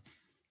Winchester.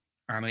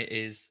 It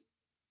is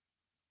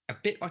a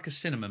bit like a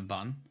cinnamon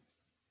bun,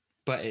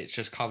 but it's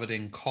just covered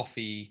in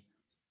coffee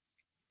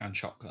and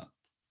chocolate.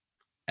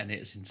 And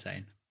it's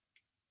insane.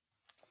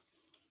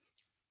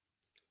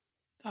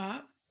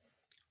 That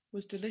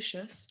was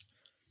delicious.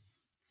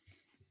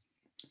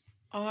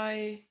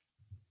 I'm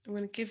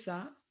going to give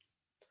that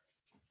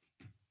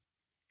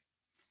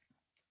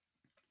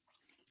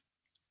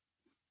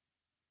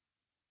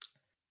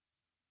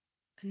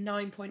a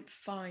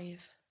 9.5.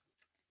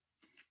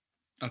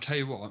 I'll tell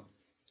you what.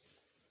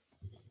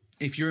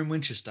 If you're in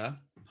Winchester,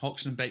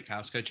 Hoxton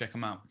Bakehouse, go check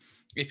them out.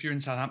 If you're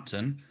in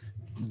Southampton,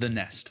 The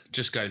Nest,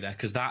 just go there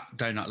because that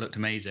donut looked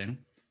amazing,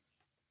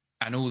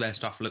 and all their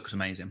stuff looks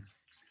amazing.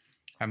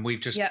 And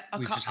we've just had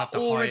the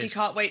highest...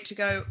 can't wait to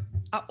go.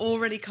 I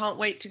already can't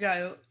wait to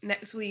go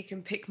next week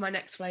and pick my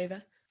next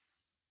flavour.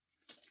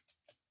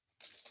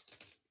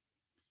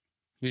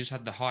 We just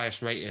had the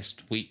highest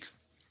ratest week.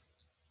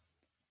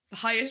 The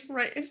highest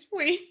ratest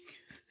week?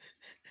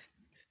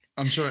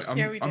 I'm sorry,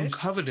 I'm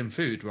covered in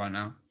food right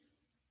now.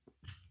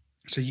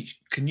 So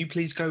can you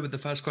please go with the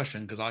first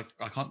question? Because I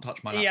can't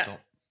touch my laptop.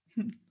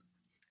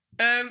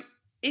 Yeah.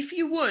 If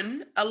you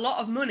won a lot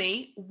of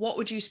money, what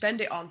would you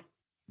spend it on?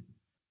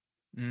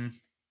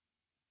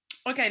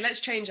 Okay, let's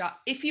change that.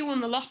 If you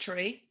won the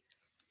lottery,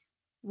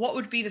 what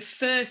would be the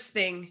first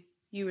thing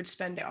you would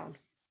spend it on?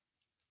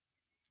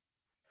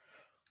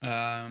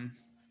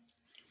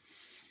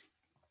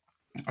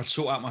 I'd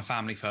sort out my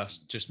family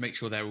first. Just make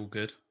sure they're all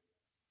good.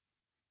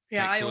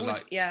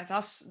 Yeah,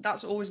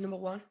 that's always number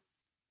one.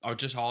 I would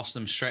just ask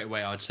them straight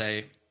away. I'd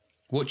say,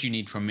 what do you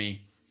need from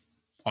me?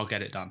 I'll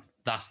get it done.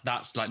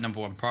 That's like number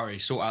one priority.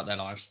 Sort out their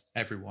lives,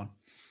 everyone.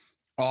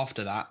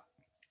 After that,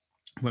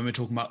 when we're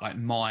talking about like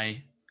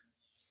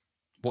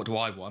what do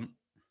I want?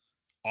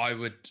 I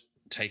would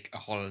take a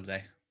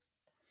holiday.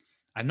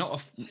 And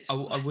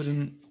I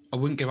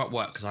wouldn't give up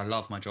work because I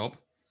love my job.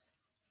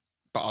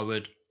 But I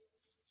would,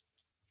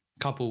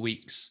 couple of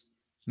weeks,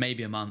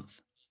 maybe a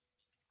month,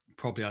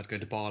 probably I'd go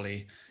to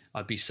Bali.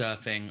 I'd be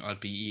surfing,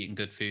 I'd be eating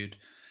good food,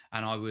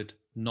 and I would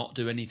not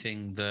do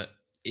anything that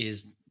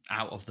is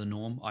out of the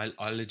norm.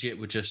 I legit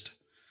would just,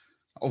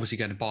 obviously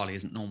going to Bali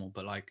isn't normal,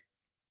 but like,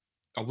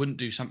 I wouldn't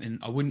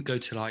go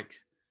to like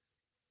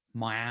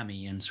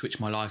Miami and switch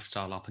my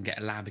lifestyle up and get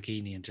a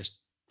Lamborghini and just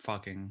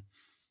fucking,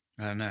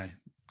 I don't know,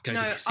 go to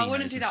casinos. No, I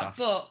wouldn't do that, stuff.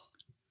 But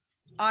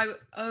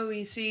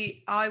you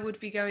see, I would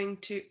be going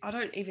to, I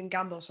don't even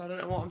gamble, so I don't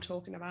know what I'm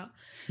talking about,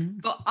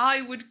 but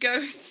I would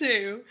go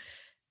to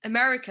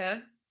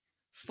America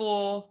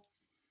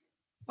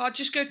I'd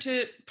just go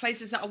to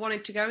places that I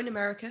wanted to go in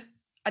America.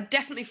 I'd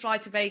definitely fly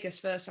to Vegas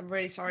first. I'm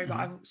really sorry, but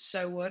I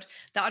so would.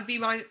 That would be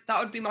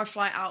my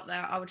flight out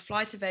there. I would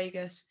fly to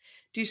Vegas,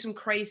 do some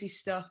crazy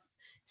stuff,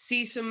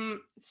 see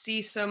some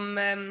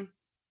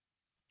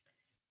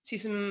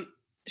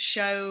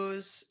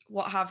shows,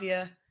 what have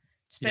you.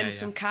 Spend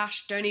some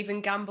cash. Don't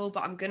even gamble,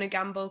 but I'm gonna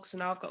gamble because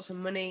now I've got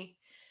some money.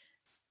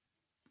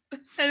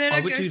 And then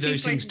I'd go see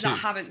places that I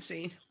haven't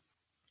seen.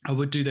 I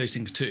would do those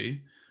things too.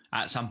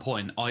 At some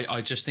point,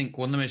 I just think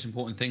one of the most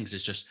important things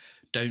is just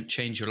don't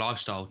change your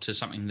lifestyle to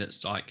something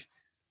that's like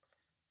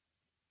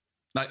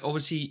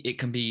obviously you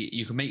can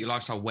make your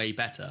lifestyle way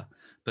better,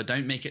 but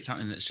don't make it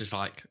something that's just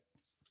like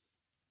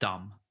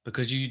dumb,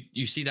 because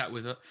you see that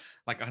with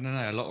like, I don't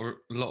know,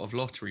 a lot of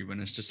lottery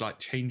winners just like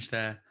change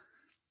their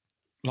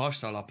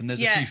lifestyle up, and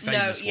there's a few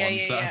famous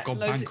ones that have gone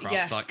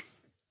bankrupt. Like,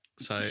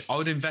 so I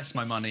would invest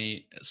my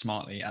money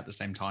smartly at the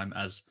same time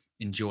as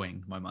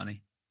enjoying my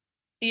money.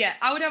 Yeah,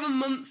 I would have a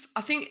month.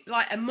 I think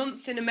like a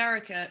month in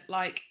America,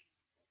 like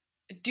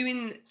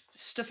doing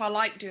stuff I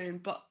like doing,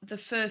 but the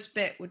first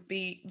bit would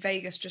be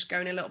Vegas, just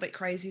going a little bit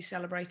crazy,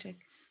 celebrating.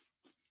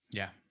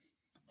 Yeah,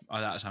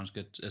 that sounds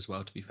good as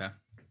well, to be fair.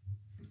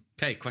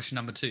 Okay, question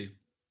number 2.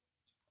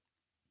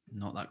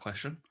 Not that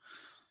question.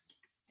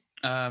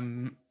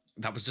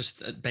 That was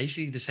just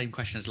basically the same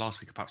question as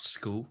last week about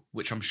school,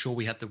 which I'm sure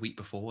we had the week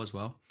before as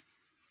well.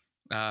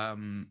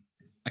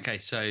 Okay,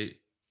 so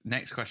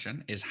next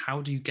question is,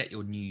 how do you get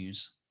your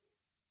news?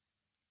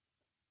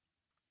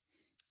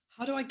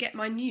 How do I get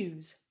my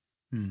news?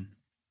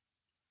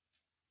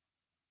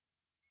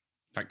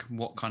 Like,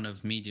 what kind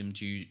of medium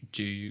do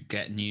you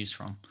get news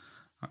from?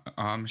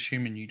 I'm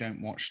assuming you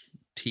don't watch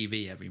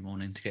TV every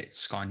morning to get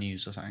Sky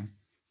News or something.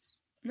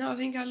 No, I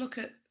think I look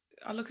at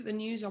the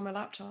news on my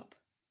laptop.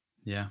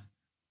 Yeah.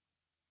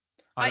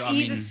 I I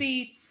either mean,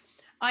 see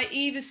I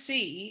either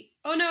see.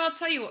 Oh no, I'll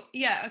tell you what.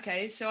 Yeah,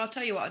 okay. So I'll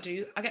tell you what I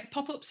do. I get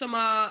pop-ups on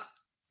my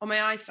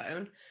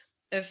iPhone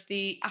of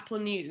the Apple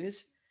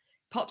News.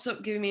 Pops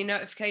up giving me a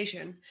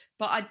notification.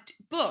 But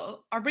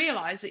I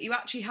realised that you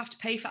actually have to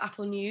pay for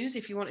Apple News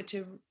if you wanted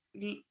to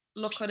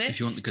look at it. if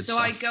you want the good So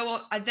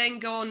stuff. I then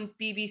go on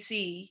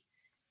BBC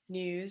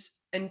News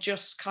and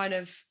just kind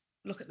of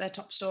look at their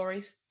top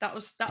stories.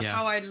 That's Yeah.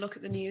 how I look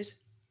at the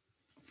news.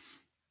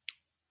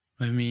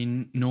 I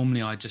mean,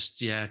 normally I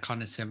just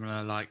kind of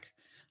similar. Like,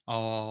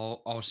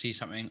 I'll see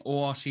something,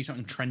 or I'll see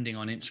something trending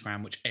on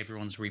Instagram which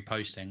everyone's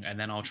reposting, and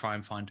then I'll try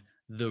and find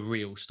the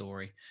real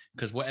story,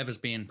 because whatever's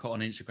being put on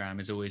Instagram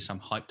is always some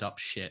hyped up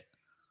shit.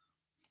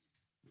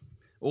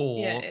 Yeah,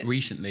 Or it is.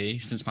 recently,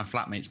 since my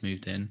flatmate's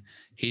moved in,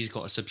 he's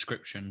got a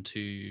subscription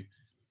to,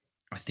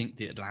 I think,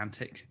 The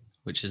Atlantic,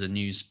 which is a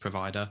news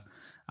provider,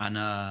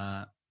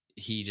 and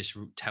he just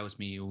tells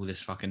me all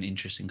this fucking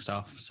interesting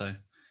stuff. So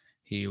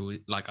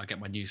I get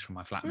my news from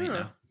my flatmate Oh.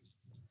 now.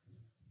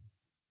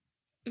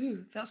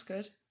 Ooh, that's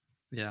good.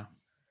 Yeah.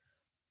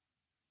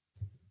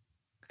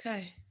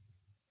 Okay.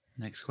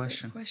 Next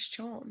question. Next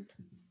question.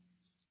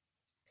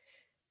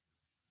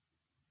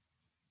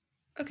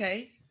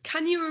 Okay.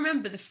 Can you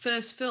remember the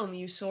first film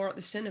you saw at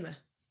the cinema?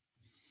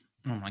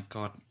 Oh my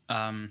god.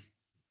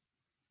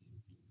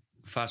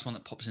 First one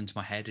that pops into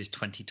my head is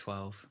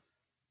 2012,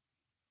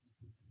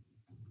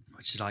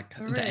 which is like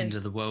Oh, the really? end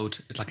of the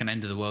world. It's like an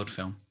end of the world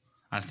film.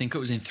 I think it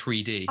was in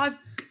 3D.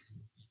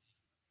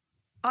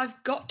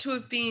 I've got to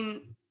have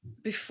been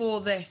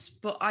before this,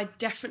 but I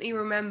definitely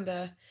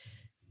remember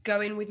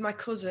going with my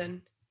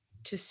cousin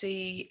to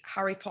see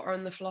Harry Potter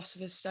and the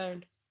Philosopher's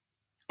Stone.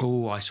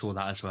 Oh, I saw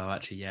that as well,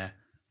 actually. Yeah,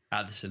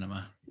 at the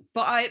cinema.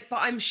 But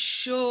I'm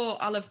sure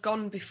I'll have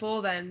gone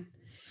before then.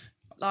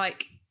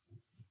 Like,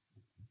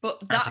 but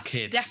As a that's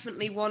kid.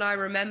 definitely one I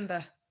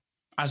remember.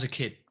 As a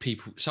kid,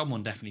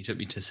 someone definitely took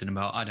me to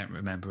cinema. I don't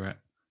remember it.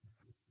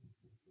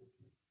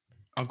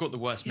 I've got the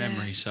worst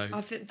memory, so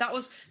I think that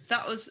was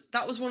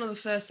one of the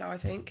first though, I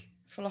think.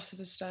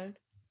 Philosopher's Stone.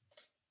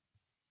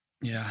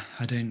 yeah,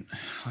 I can't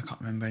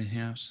remember anything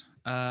else.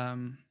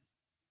 I'm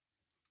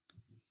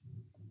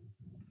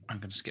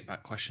going to skip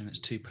that question. It's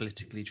too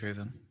politically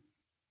driven.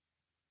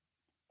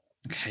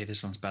 Okay,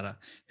 this one's better.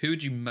 Who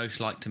would you most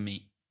like to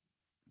meet?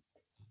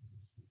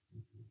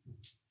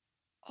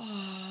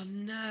 Oh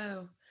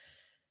no.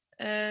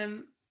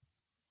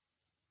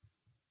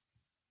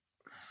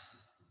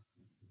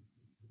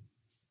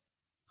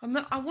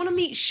 I want to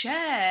meet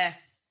Cher.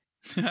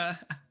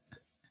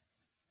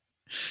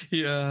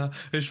 Yeah,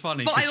 it's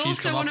funny But I because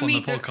she's also come want up to on the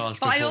meet podcast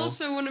but I before.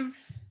 also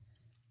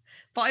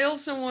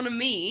want to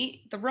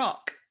meet The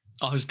Rock.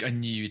 I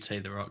knew you'd say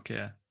The Rock,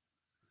 yeah.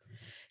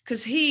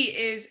 Because he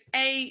is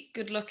A,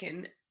 good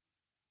looking,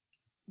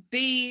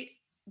 B,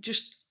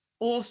 just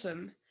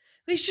awesome.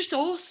 He's just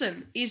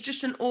awesome. He's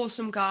just an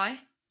awesome guy.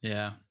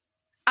 Yeah.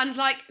 And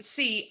like,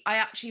 C, I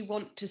actually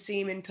want to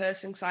see him in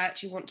person because I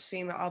actually want to see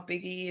him at how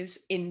big he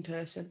is in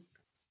person.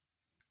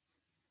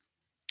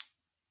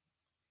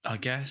 I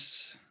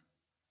guess.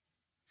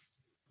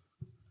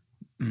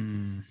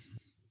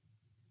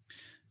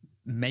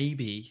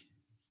 Maybe.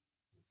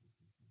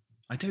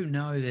 I don't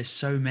know. There's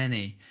so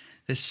many.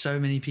 There's so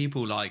many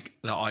people like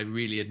that I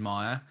really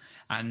admire,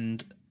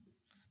 and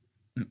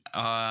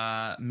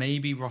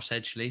maybe Ross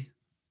Edgley.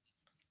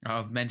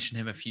 I've mentioned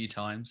him a few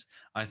times.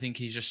 I think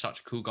he's just such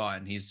a cool guy,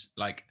 and he's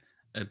like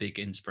a big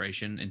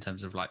inspiration in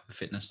terms of like the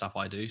fitness stuff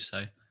I do.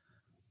 So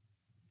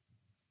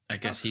I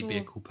guess he'd be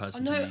a cool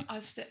person to meet.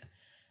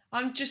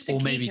 I'm just a Or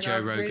geek, maybe and Joe I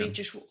Rogan. really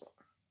just.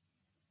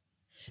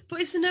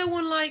 But is there no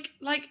one like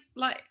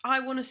I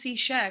want to see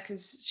Cher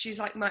because she's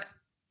like my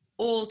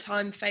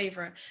all-time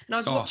favorite, and I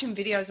was watching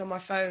videos on my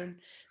phone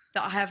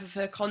that I have of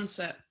her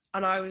concert,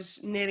 and I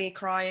was nearly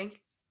crying.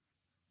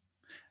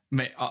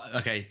 Mate,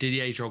 okay,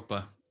 Didier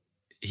Drogba.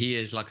 He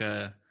is like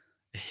a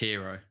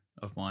hero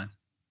of mine.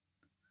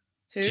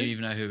 Who? Do you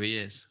even know who he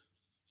is?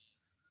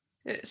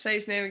 Say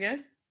his name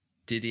again.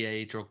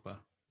 Didier Drogba.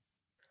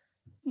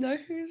 No,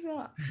 who's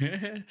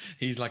that?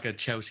 He's like a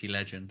Chelsea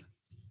legend.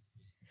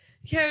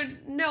 Yeah,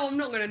 no, I'm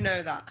not going to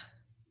know that.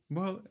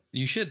 Well,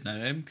 you should know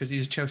him because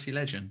he's a Chelsea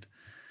legend.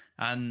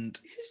 And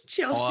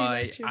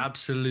I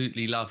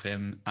absolutely love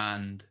him.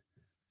 And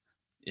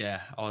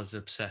yeah, I was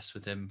obsessed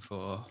with him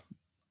for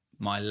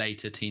my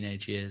later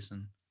teenage years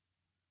and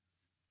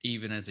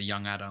even as a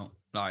young adult.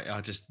 Like,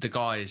 the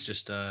guy is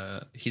just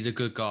he's a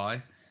good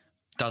guy,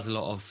 does a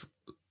lot of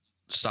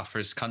stuff for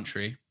his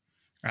country,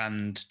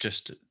 and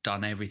just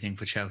done everything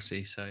for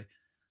Chelsea. So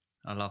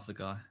I love the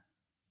guy.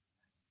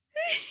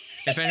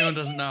 If anyone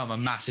doesn't know, I'm a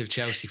massive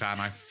Chelsea fan.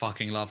 I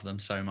fucking love them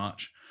so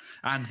much.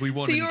 And we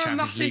won in the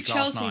Champions League last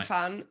night. So you're a massive Chelsea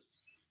fan?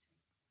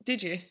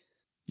 Did you?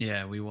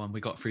 Yeah, we won.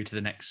 We got through to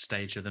the next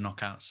stage of the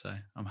knockouts. So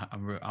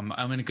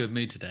I'm in a good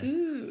mood today.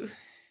 Ooh,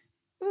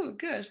 Oh,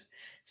 good.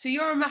 So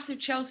you're a massive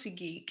Chelsea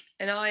geek,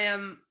 and I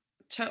am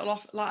total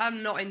off. Like,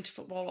 I'm not into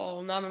football at all,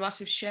 and I'm a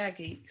massive Share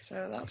geek.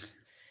 So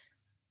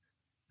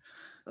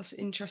that's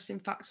interesting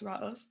facts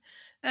about us.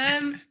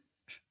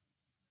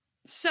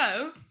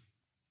 So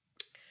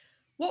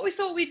what we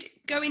thought we'd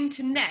go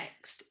into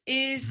next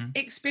is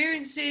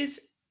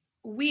experiences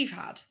we've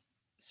had.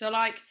 So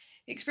like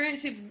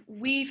experiences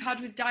we've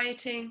had with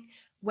dieting,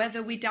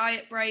 whether we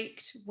diet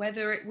braked,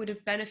 whether it would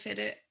have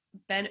benefited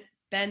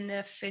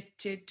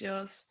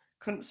us.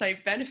 Couldn't say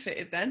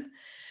benefited then.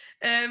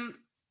 And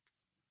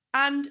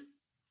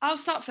I'll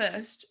start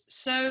first.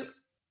 So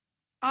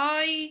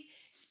I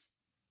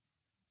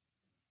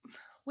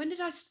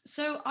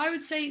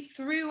would say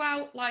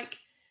throughout like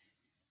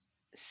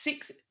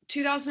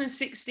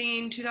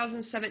 2016,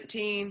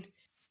 2017,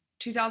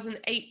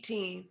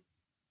 2018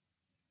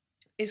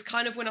 is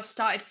kind of when I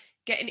started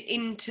getting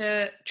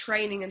into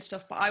training and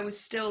stuff, but I was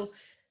still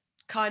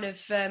kind of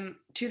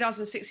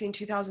 2016,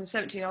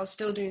 2017, I was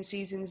still doing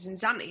seasons in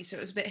Zante, so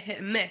it was a bit hit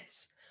and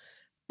miss.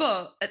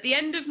 But at the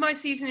end of my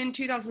season in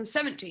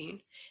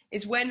 2017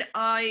 is when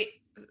I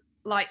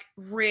like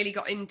really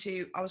got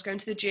into, I was going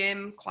to the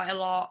gym quite a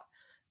lot,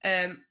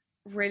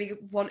 really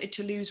wanted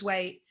to lose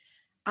weight,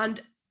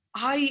 and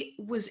I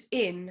was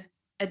on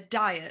a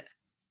diet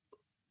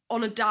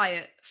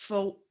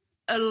for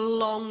a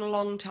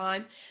long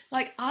time.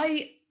 Like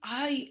I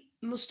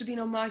must have been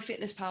on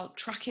MyFitnessPal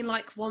tracking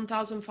like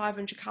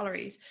 1,500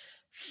 calories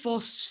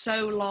for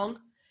so long.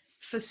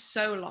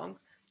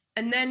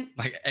 And then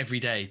like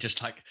every day,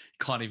 just like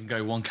can't even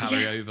go 1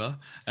 calorie over,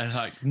 and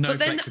like no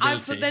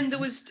flexibility.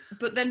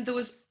 But then there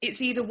was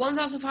it's either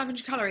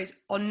 1,500 calories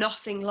or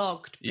nothing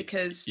logged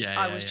because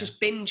I was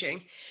just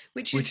binging,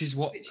 which is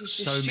what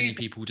so many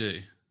people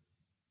do.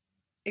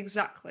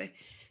 Exactly.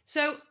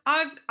 So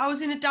I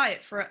was in a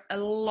diet for a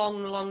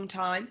long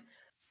time.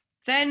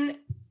 Then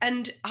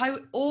I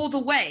all the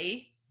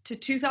way to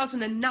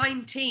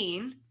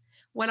 2019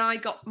 when I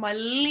got my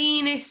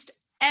leanest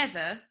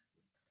ever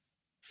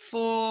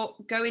for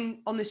going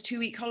on this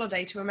 2-week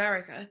holiday to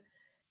America.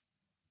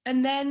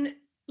 And then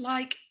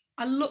like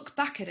I look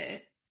back at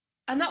it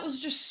and that was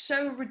just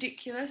so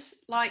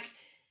ridiculous. Like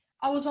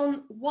I was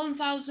on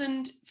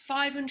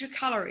 1,500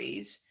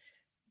 calories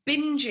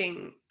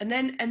binging, and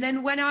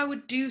then when I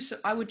would do so,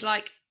 I would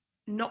like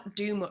not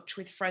do much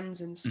with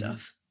friends and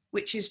stuff,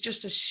 which is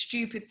just a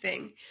stupid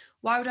thing.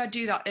 Why would I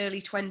do that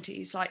early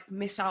 20s, like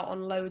miss out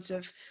on loads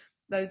of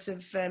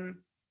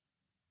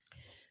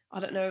I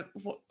don't know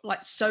what,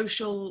 like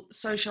social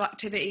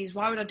activities?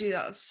 Why would I do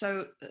that?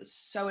 That's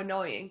so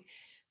annoying.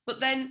 But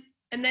then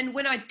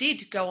when I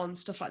did go on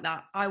stuff like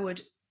that, I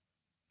would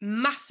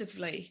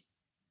massively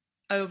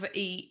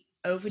overeat,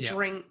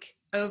 overdrink,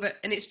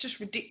 and it's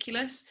just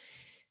ridiculous.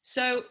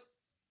 So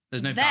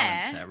there's no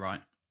balance there,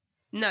 right?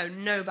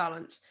 No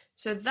balance.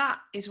 So that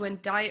is when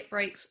diet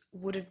breaks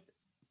would have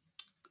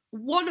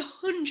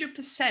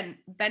 100%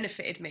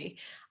 benefited me.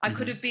 I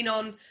could have been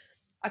on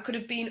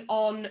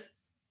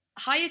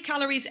higher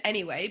calories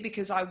anyway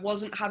because I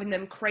wasn't having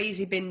them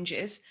crazy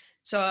binges.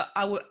 So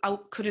I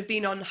could have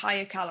been on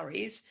higher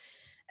calories.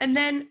 And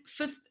then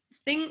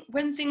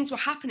when things were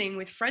happening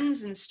with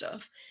friends and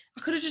stuff, I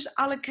could have just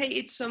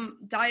allocated some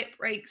diet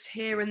breaks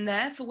here and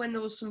there for when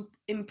there was some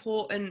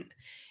important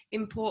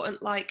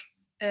like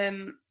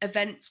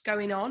events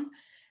going on,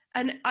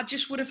 and I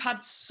just would have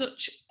had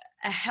such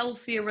a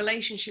healthier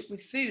relationship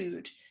with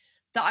food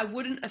that I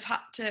wouldn't have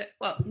had to.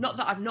 Well, not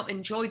that I've not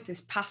enjoyed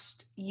this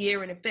past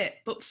year and a bit,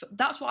 but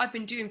that's what I've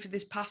been doing for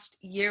this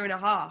past year and a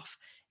half,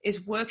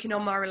 is working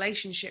on my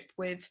relationship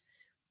with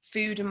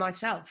food and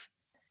myself.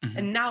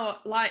 And now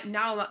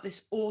I'm at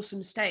this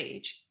awesome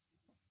stage,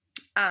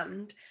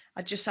 and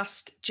I just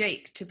asked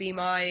Jake to be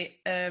my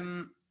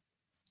my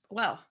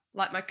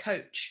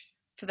coach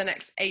for the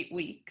next 8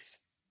 weeks.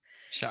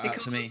 Shout out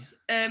to me.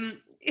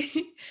 And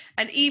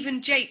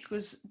even Jake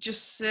was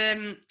just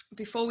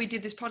before we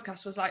did this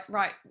podcast was like,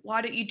 right,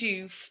 why don't you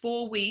do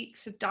 4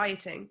 weeks of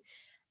dieting,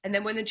 and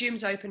then when the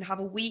gym's open, have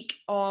a week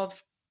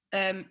of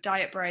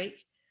diet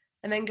break,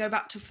 and then go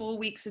back to 4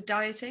 weeks of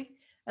dieting.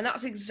 And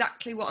that's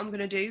exactly what I'm going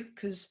to do,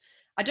 because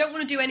I don't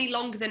want to do any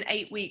longer than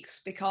 8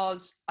 weeks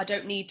because I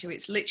don't need to.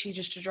 It's literally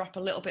just to drop a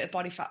little bit of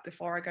body fat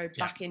before I go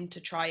back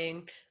into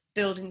trying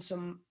building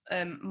some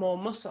more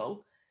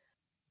muscle.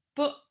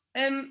 But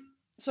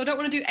so I don't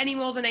want to do any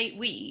more than 8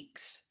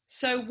 weeks.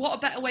 So what a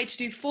better way to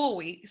do 4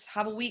 weeks,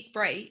 have a week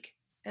break,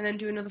 and then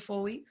do another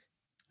 4 weeks?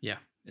 Yeah,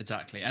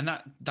 exactly. And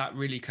that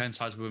really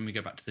coincides with when we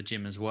go back to the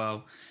gym as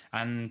well.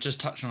 And just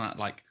touch on that,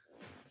 like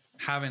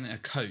having a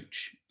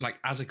coach, like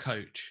as a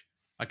coach,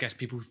 I guess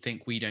people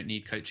think we don't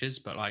need coaches,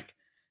 but like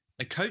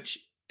a coach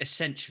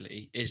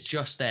essentially is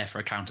just there for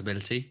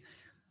accountability.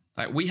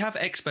 Like we have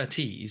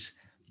expertise,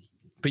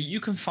 but you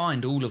can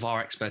find all of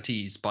our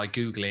expertise by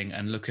Googling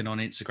and looking on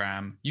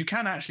Instagram. You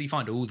can actually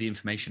find all the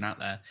information out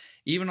there.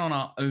 Even on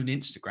our own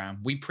Instagram,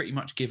 we pretty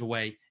much give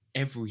away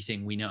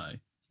everything we know.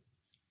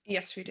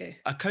 Yes, we do.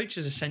 A coach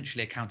is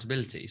essentially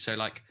accountability. So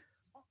like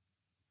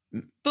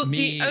But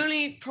the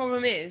only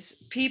problem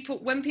is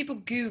when people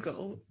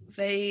Google,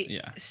 they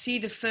see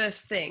the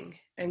first thing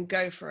and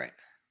go for it.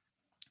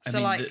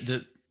 So I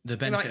mean, the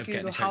benefit of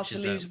getting a coach how to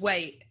lose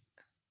weight.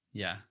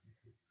 Yeah.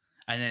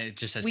 And then it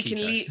just says we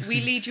keto.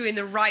 We lead you in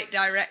the right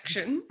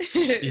direction.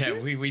 Yeah,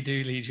 we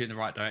do lead you in the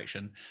right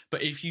direction.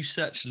 But if you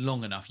search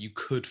long enough, you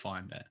could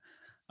find it.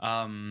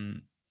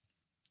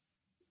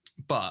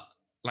 But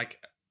like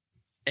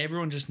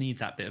everyone just needs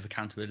that bit of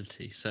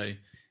accountability. So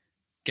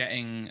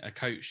getting a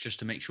coach just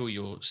to make sure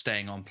you're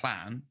staying on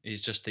plan is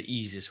just the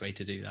easiest way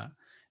to do that.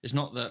 It's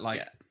not that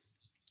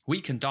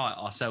we can diet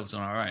ourselves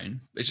on our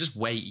own. It's just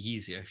way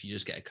easier if you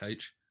just get a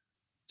coach.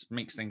 It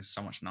makes things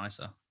so much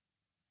nicer.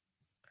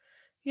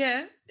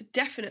 Yeah,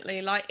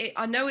 definitely. Like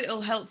I know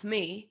it'll help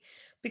me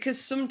because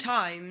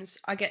sometimes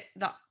I get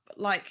that,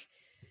 like,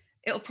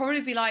 it'll probably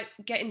be like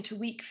getting to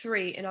week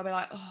 3 and I'll be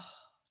like, oh,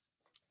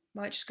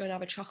 might just go and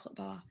have a chocolate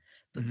bar.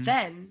 But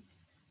then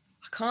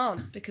I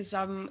can't because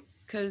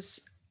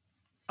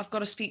I've got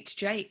to speak to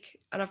Jake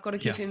and I've got to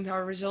give him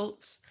our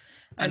results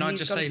and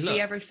he's got to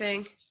see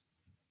everything.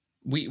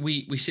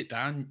 We sit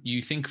down,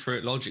 you think through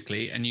it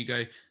logically and you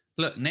go,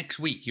 look, next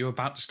week you're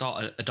about to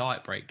start a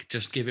diet break.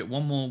 Just give it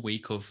one more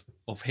week of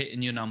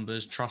hitting your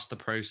numbers, trust the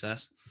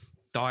process,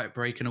 diet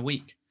break in a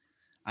week.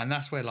 And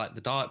that's where like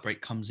the diet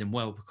break comes in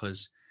well,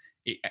 because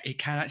it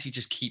can actually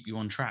just keep you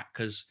on track,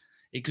 because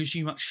it gives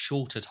you much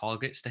shorter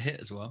targets to hit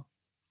as well,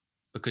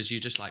 because you're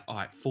just like, all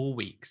right, 4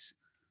 weeks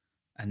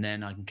and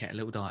then I can get a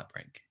little diet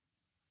break.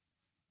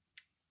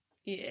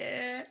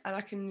 Yeah, and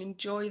I can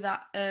enjoy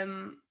that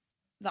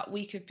that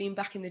week of being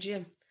back in the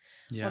gym.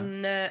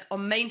 Yeah.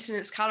 On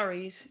maintenance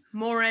calories,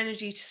 more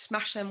energy to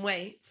smash them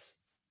weights.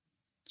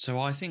 So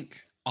I think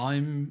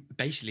I'm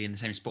basically in the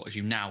same spot as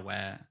you now,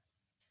 where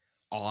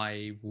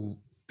I will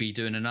be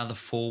doing another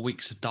 4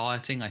 weeks of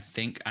dieting, I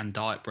think, and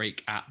diet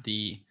break at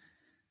the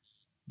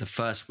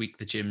first week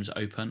the gym's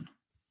open.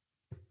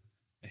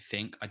 I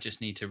think I just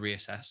need to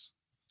reassess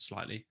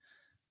slightly.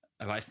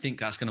 I think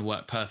that's going to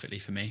work perfectly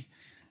for me.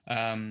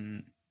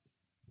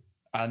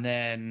 And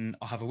then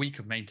I'll have a week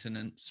of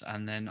maintenance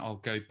and then I'll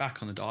go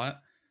back on the diet.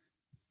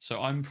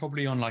 So I'm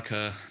probably on like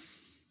a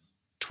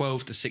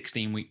 12 to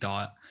 16 week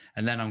diet.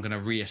 And then I'm going to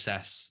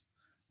reassess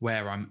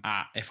where I'm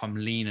at, if I'm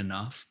lean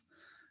enough,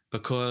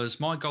 because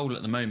my goal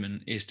at the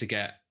moment is to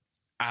get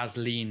as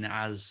lean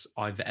as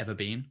I've ever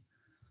been.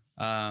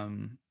 I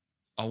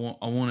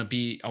want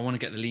to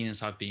get the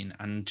leanest I've been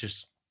and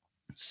just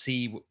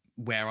see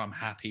where I'm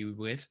happy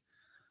with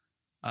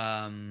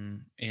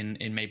in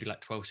maybe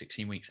like 12,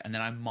 16 weeks. And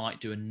then I might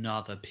do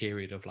another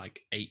period of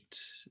like 8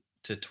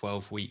 to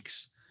 12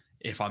 weeks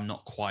if I'm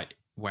not quite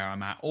where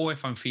I'm at, or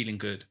if I'm feeling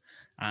good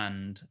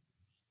and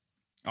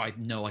I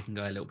know I can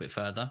go a little bit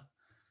further.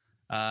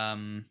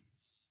 And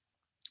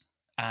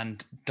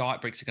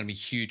diet breaks are going to be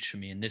huge for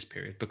me in this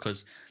period,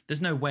 because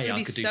there's no way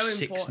I could do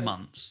 6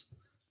 months.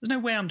 There's no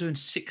way I'm doing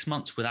 6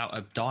 months without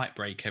a diet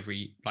break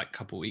every like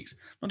couple of weeks. I'm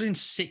not doing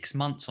 6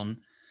 months on.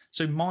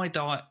 So my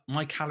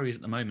calories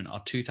at the moment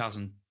are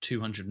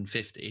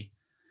 2,250,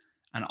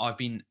 and I've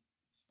been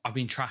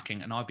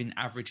tracking and I've been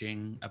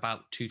averaging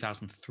about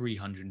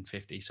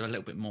 2,350, so a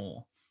little bit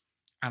more,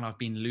 and I've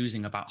been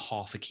losing about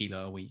half a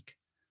kilo a week.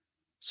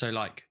 So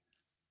like,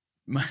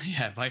 my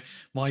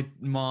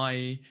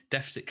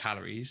deficit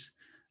calories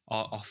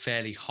are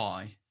fairly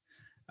high.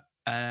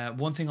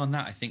 One thing on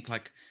that, I think,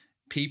 like,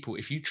 people,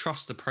 if you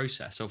trust the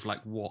process of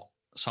like what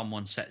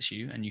someone sets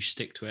you and you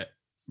stick to it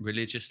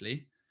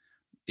religiously,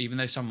 even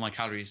though some of my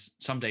calories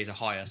some days are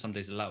higher, some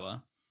days are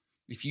lower,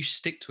 if you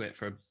stick to it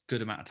for a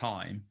good amount of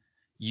time,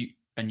 you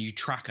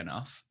track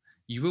enough,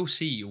 you will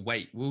see your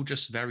weight will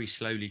just very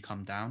slowly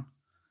come down.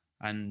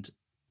 And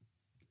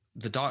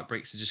the diet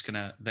breaks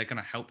are they're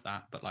gonna help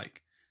that. But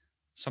like,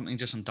 something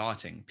just on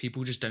dieting,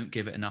 people just don't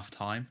give it enough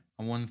time.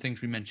 And one of the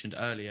things we mentioned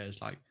earlier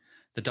is like,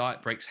 the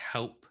diet breaks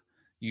help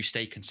you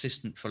stay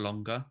consistent for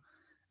longer.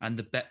 And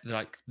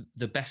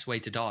the best way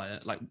to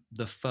diet, like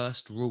the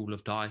first rule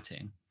of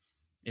dieting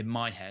in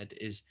my head,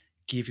 is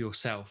give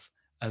yourself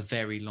a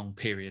very long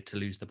period to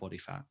lose the body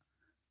fat.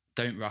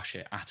 Don't rush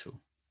it at all.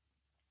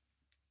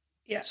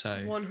 Yeah, so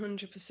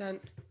 100%.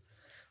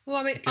 Well,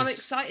 I'm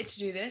excited to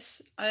do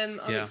this. I'm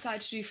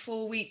excited to do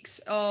 4 weeks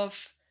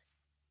of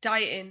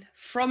dieting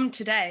from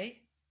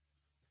today,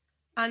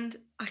 and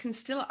I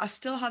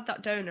still had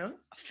that donut.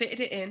 I fitted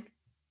it in,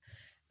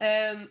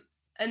 and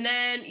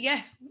then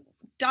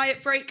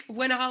diet break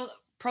when I'll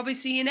probably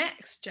see you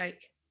next,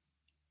 Jake.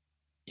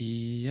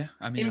 Yeah,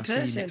 I mean, I'll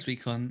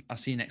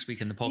see you next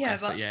week in the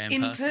podcast. But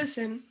in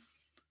person.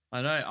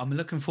 I know. I'm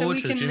looking forward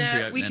to the gym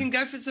reopening. We can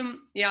go for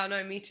some. Yeah, I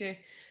know. Me too.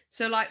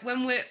 So like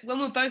when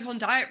we're both on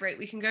diet break,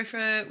 we can go for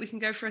a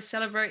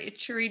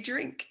celebratory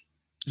drink.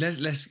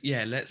 Let's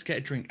get a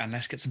drink and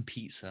let's get some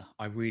pizza.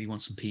 I really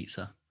want some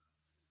pizza.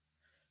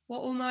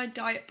 What will my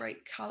diet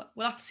break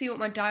we'll have to see what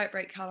my diet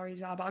break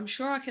calories are, but I'm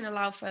sure I can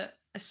allow for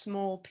a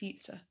small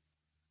pizza.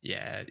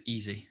 Yeah,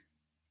 easy.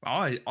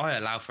 I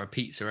allow for a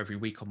pizza every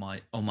week on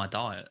my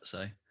diet,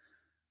 so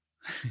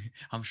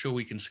I'm sure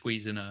we can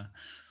squeeze in a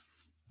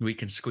We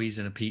can squeeze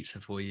in a pizza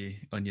for you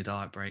on your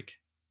diet break.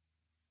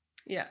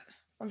 Yeah,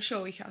 I'm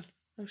sure we can.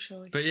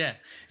 But yeah,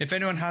 if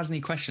anyone has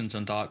any questions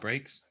on diet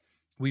breaks,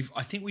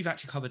 I think we've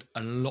actually covered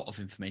a lot of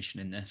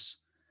information in this.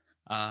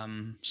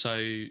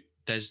 So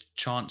there's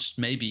chance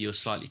maybe you're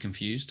slightly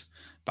confused,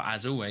 but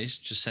as always,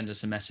 just send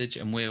us a message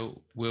and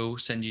we'll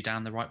send you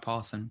down the right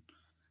path and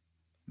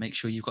make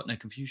sure you've got no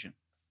confusion.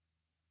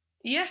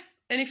 Yeah.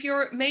 And if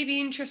you're maybe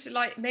interested,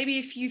 like maybe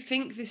if you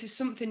think this is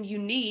something you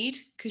need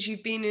because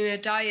you've been in a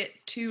diet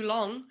too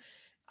long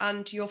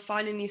and you're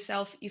finding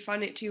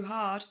it too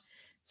hard,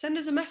 send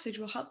us a message.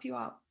 We'll help you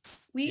out.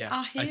 We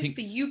are here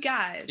for you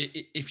guys.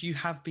 If you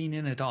have been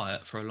in a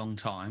diet for a long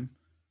time,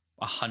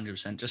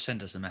 100%, just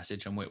send us a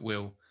message and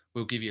we'll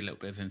give you a little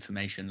bit of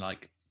information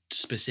like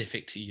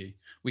specific to you.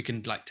 We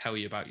can like tell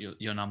you about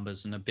your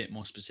numbers and a bit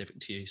more specific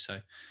to you. So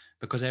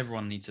because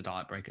everyone needs a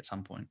diet break at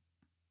some point.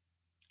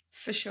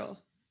 For sure.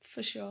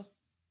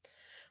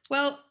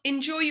 Well,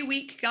 enjoy your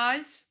week,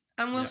 guys,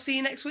 and we'll see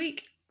you next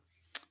week.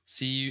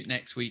 See you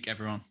next week,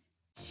 everyone.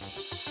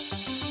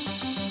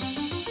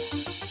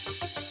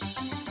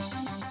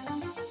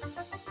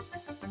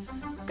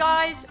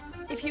 Guys,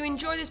 if you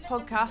enjoy this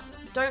podcast,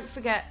 don't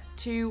forget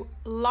to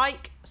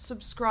like,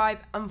 subscribe,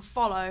 and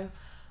follow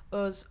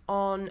us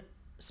on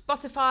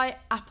Spotify,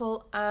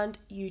 Apple, and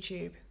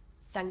YouTube.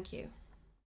 Thank you.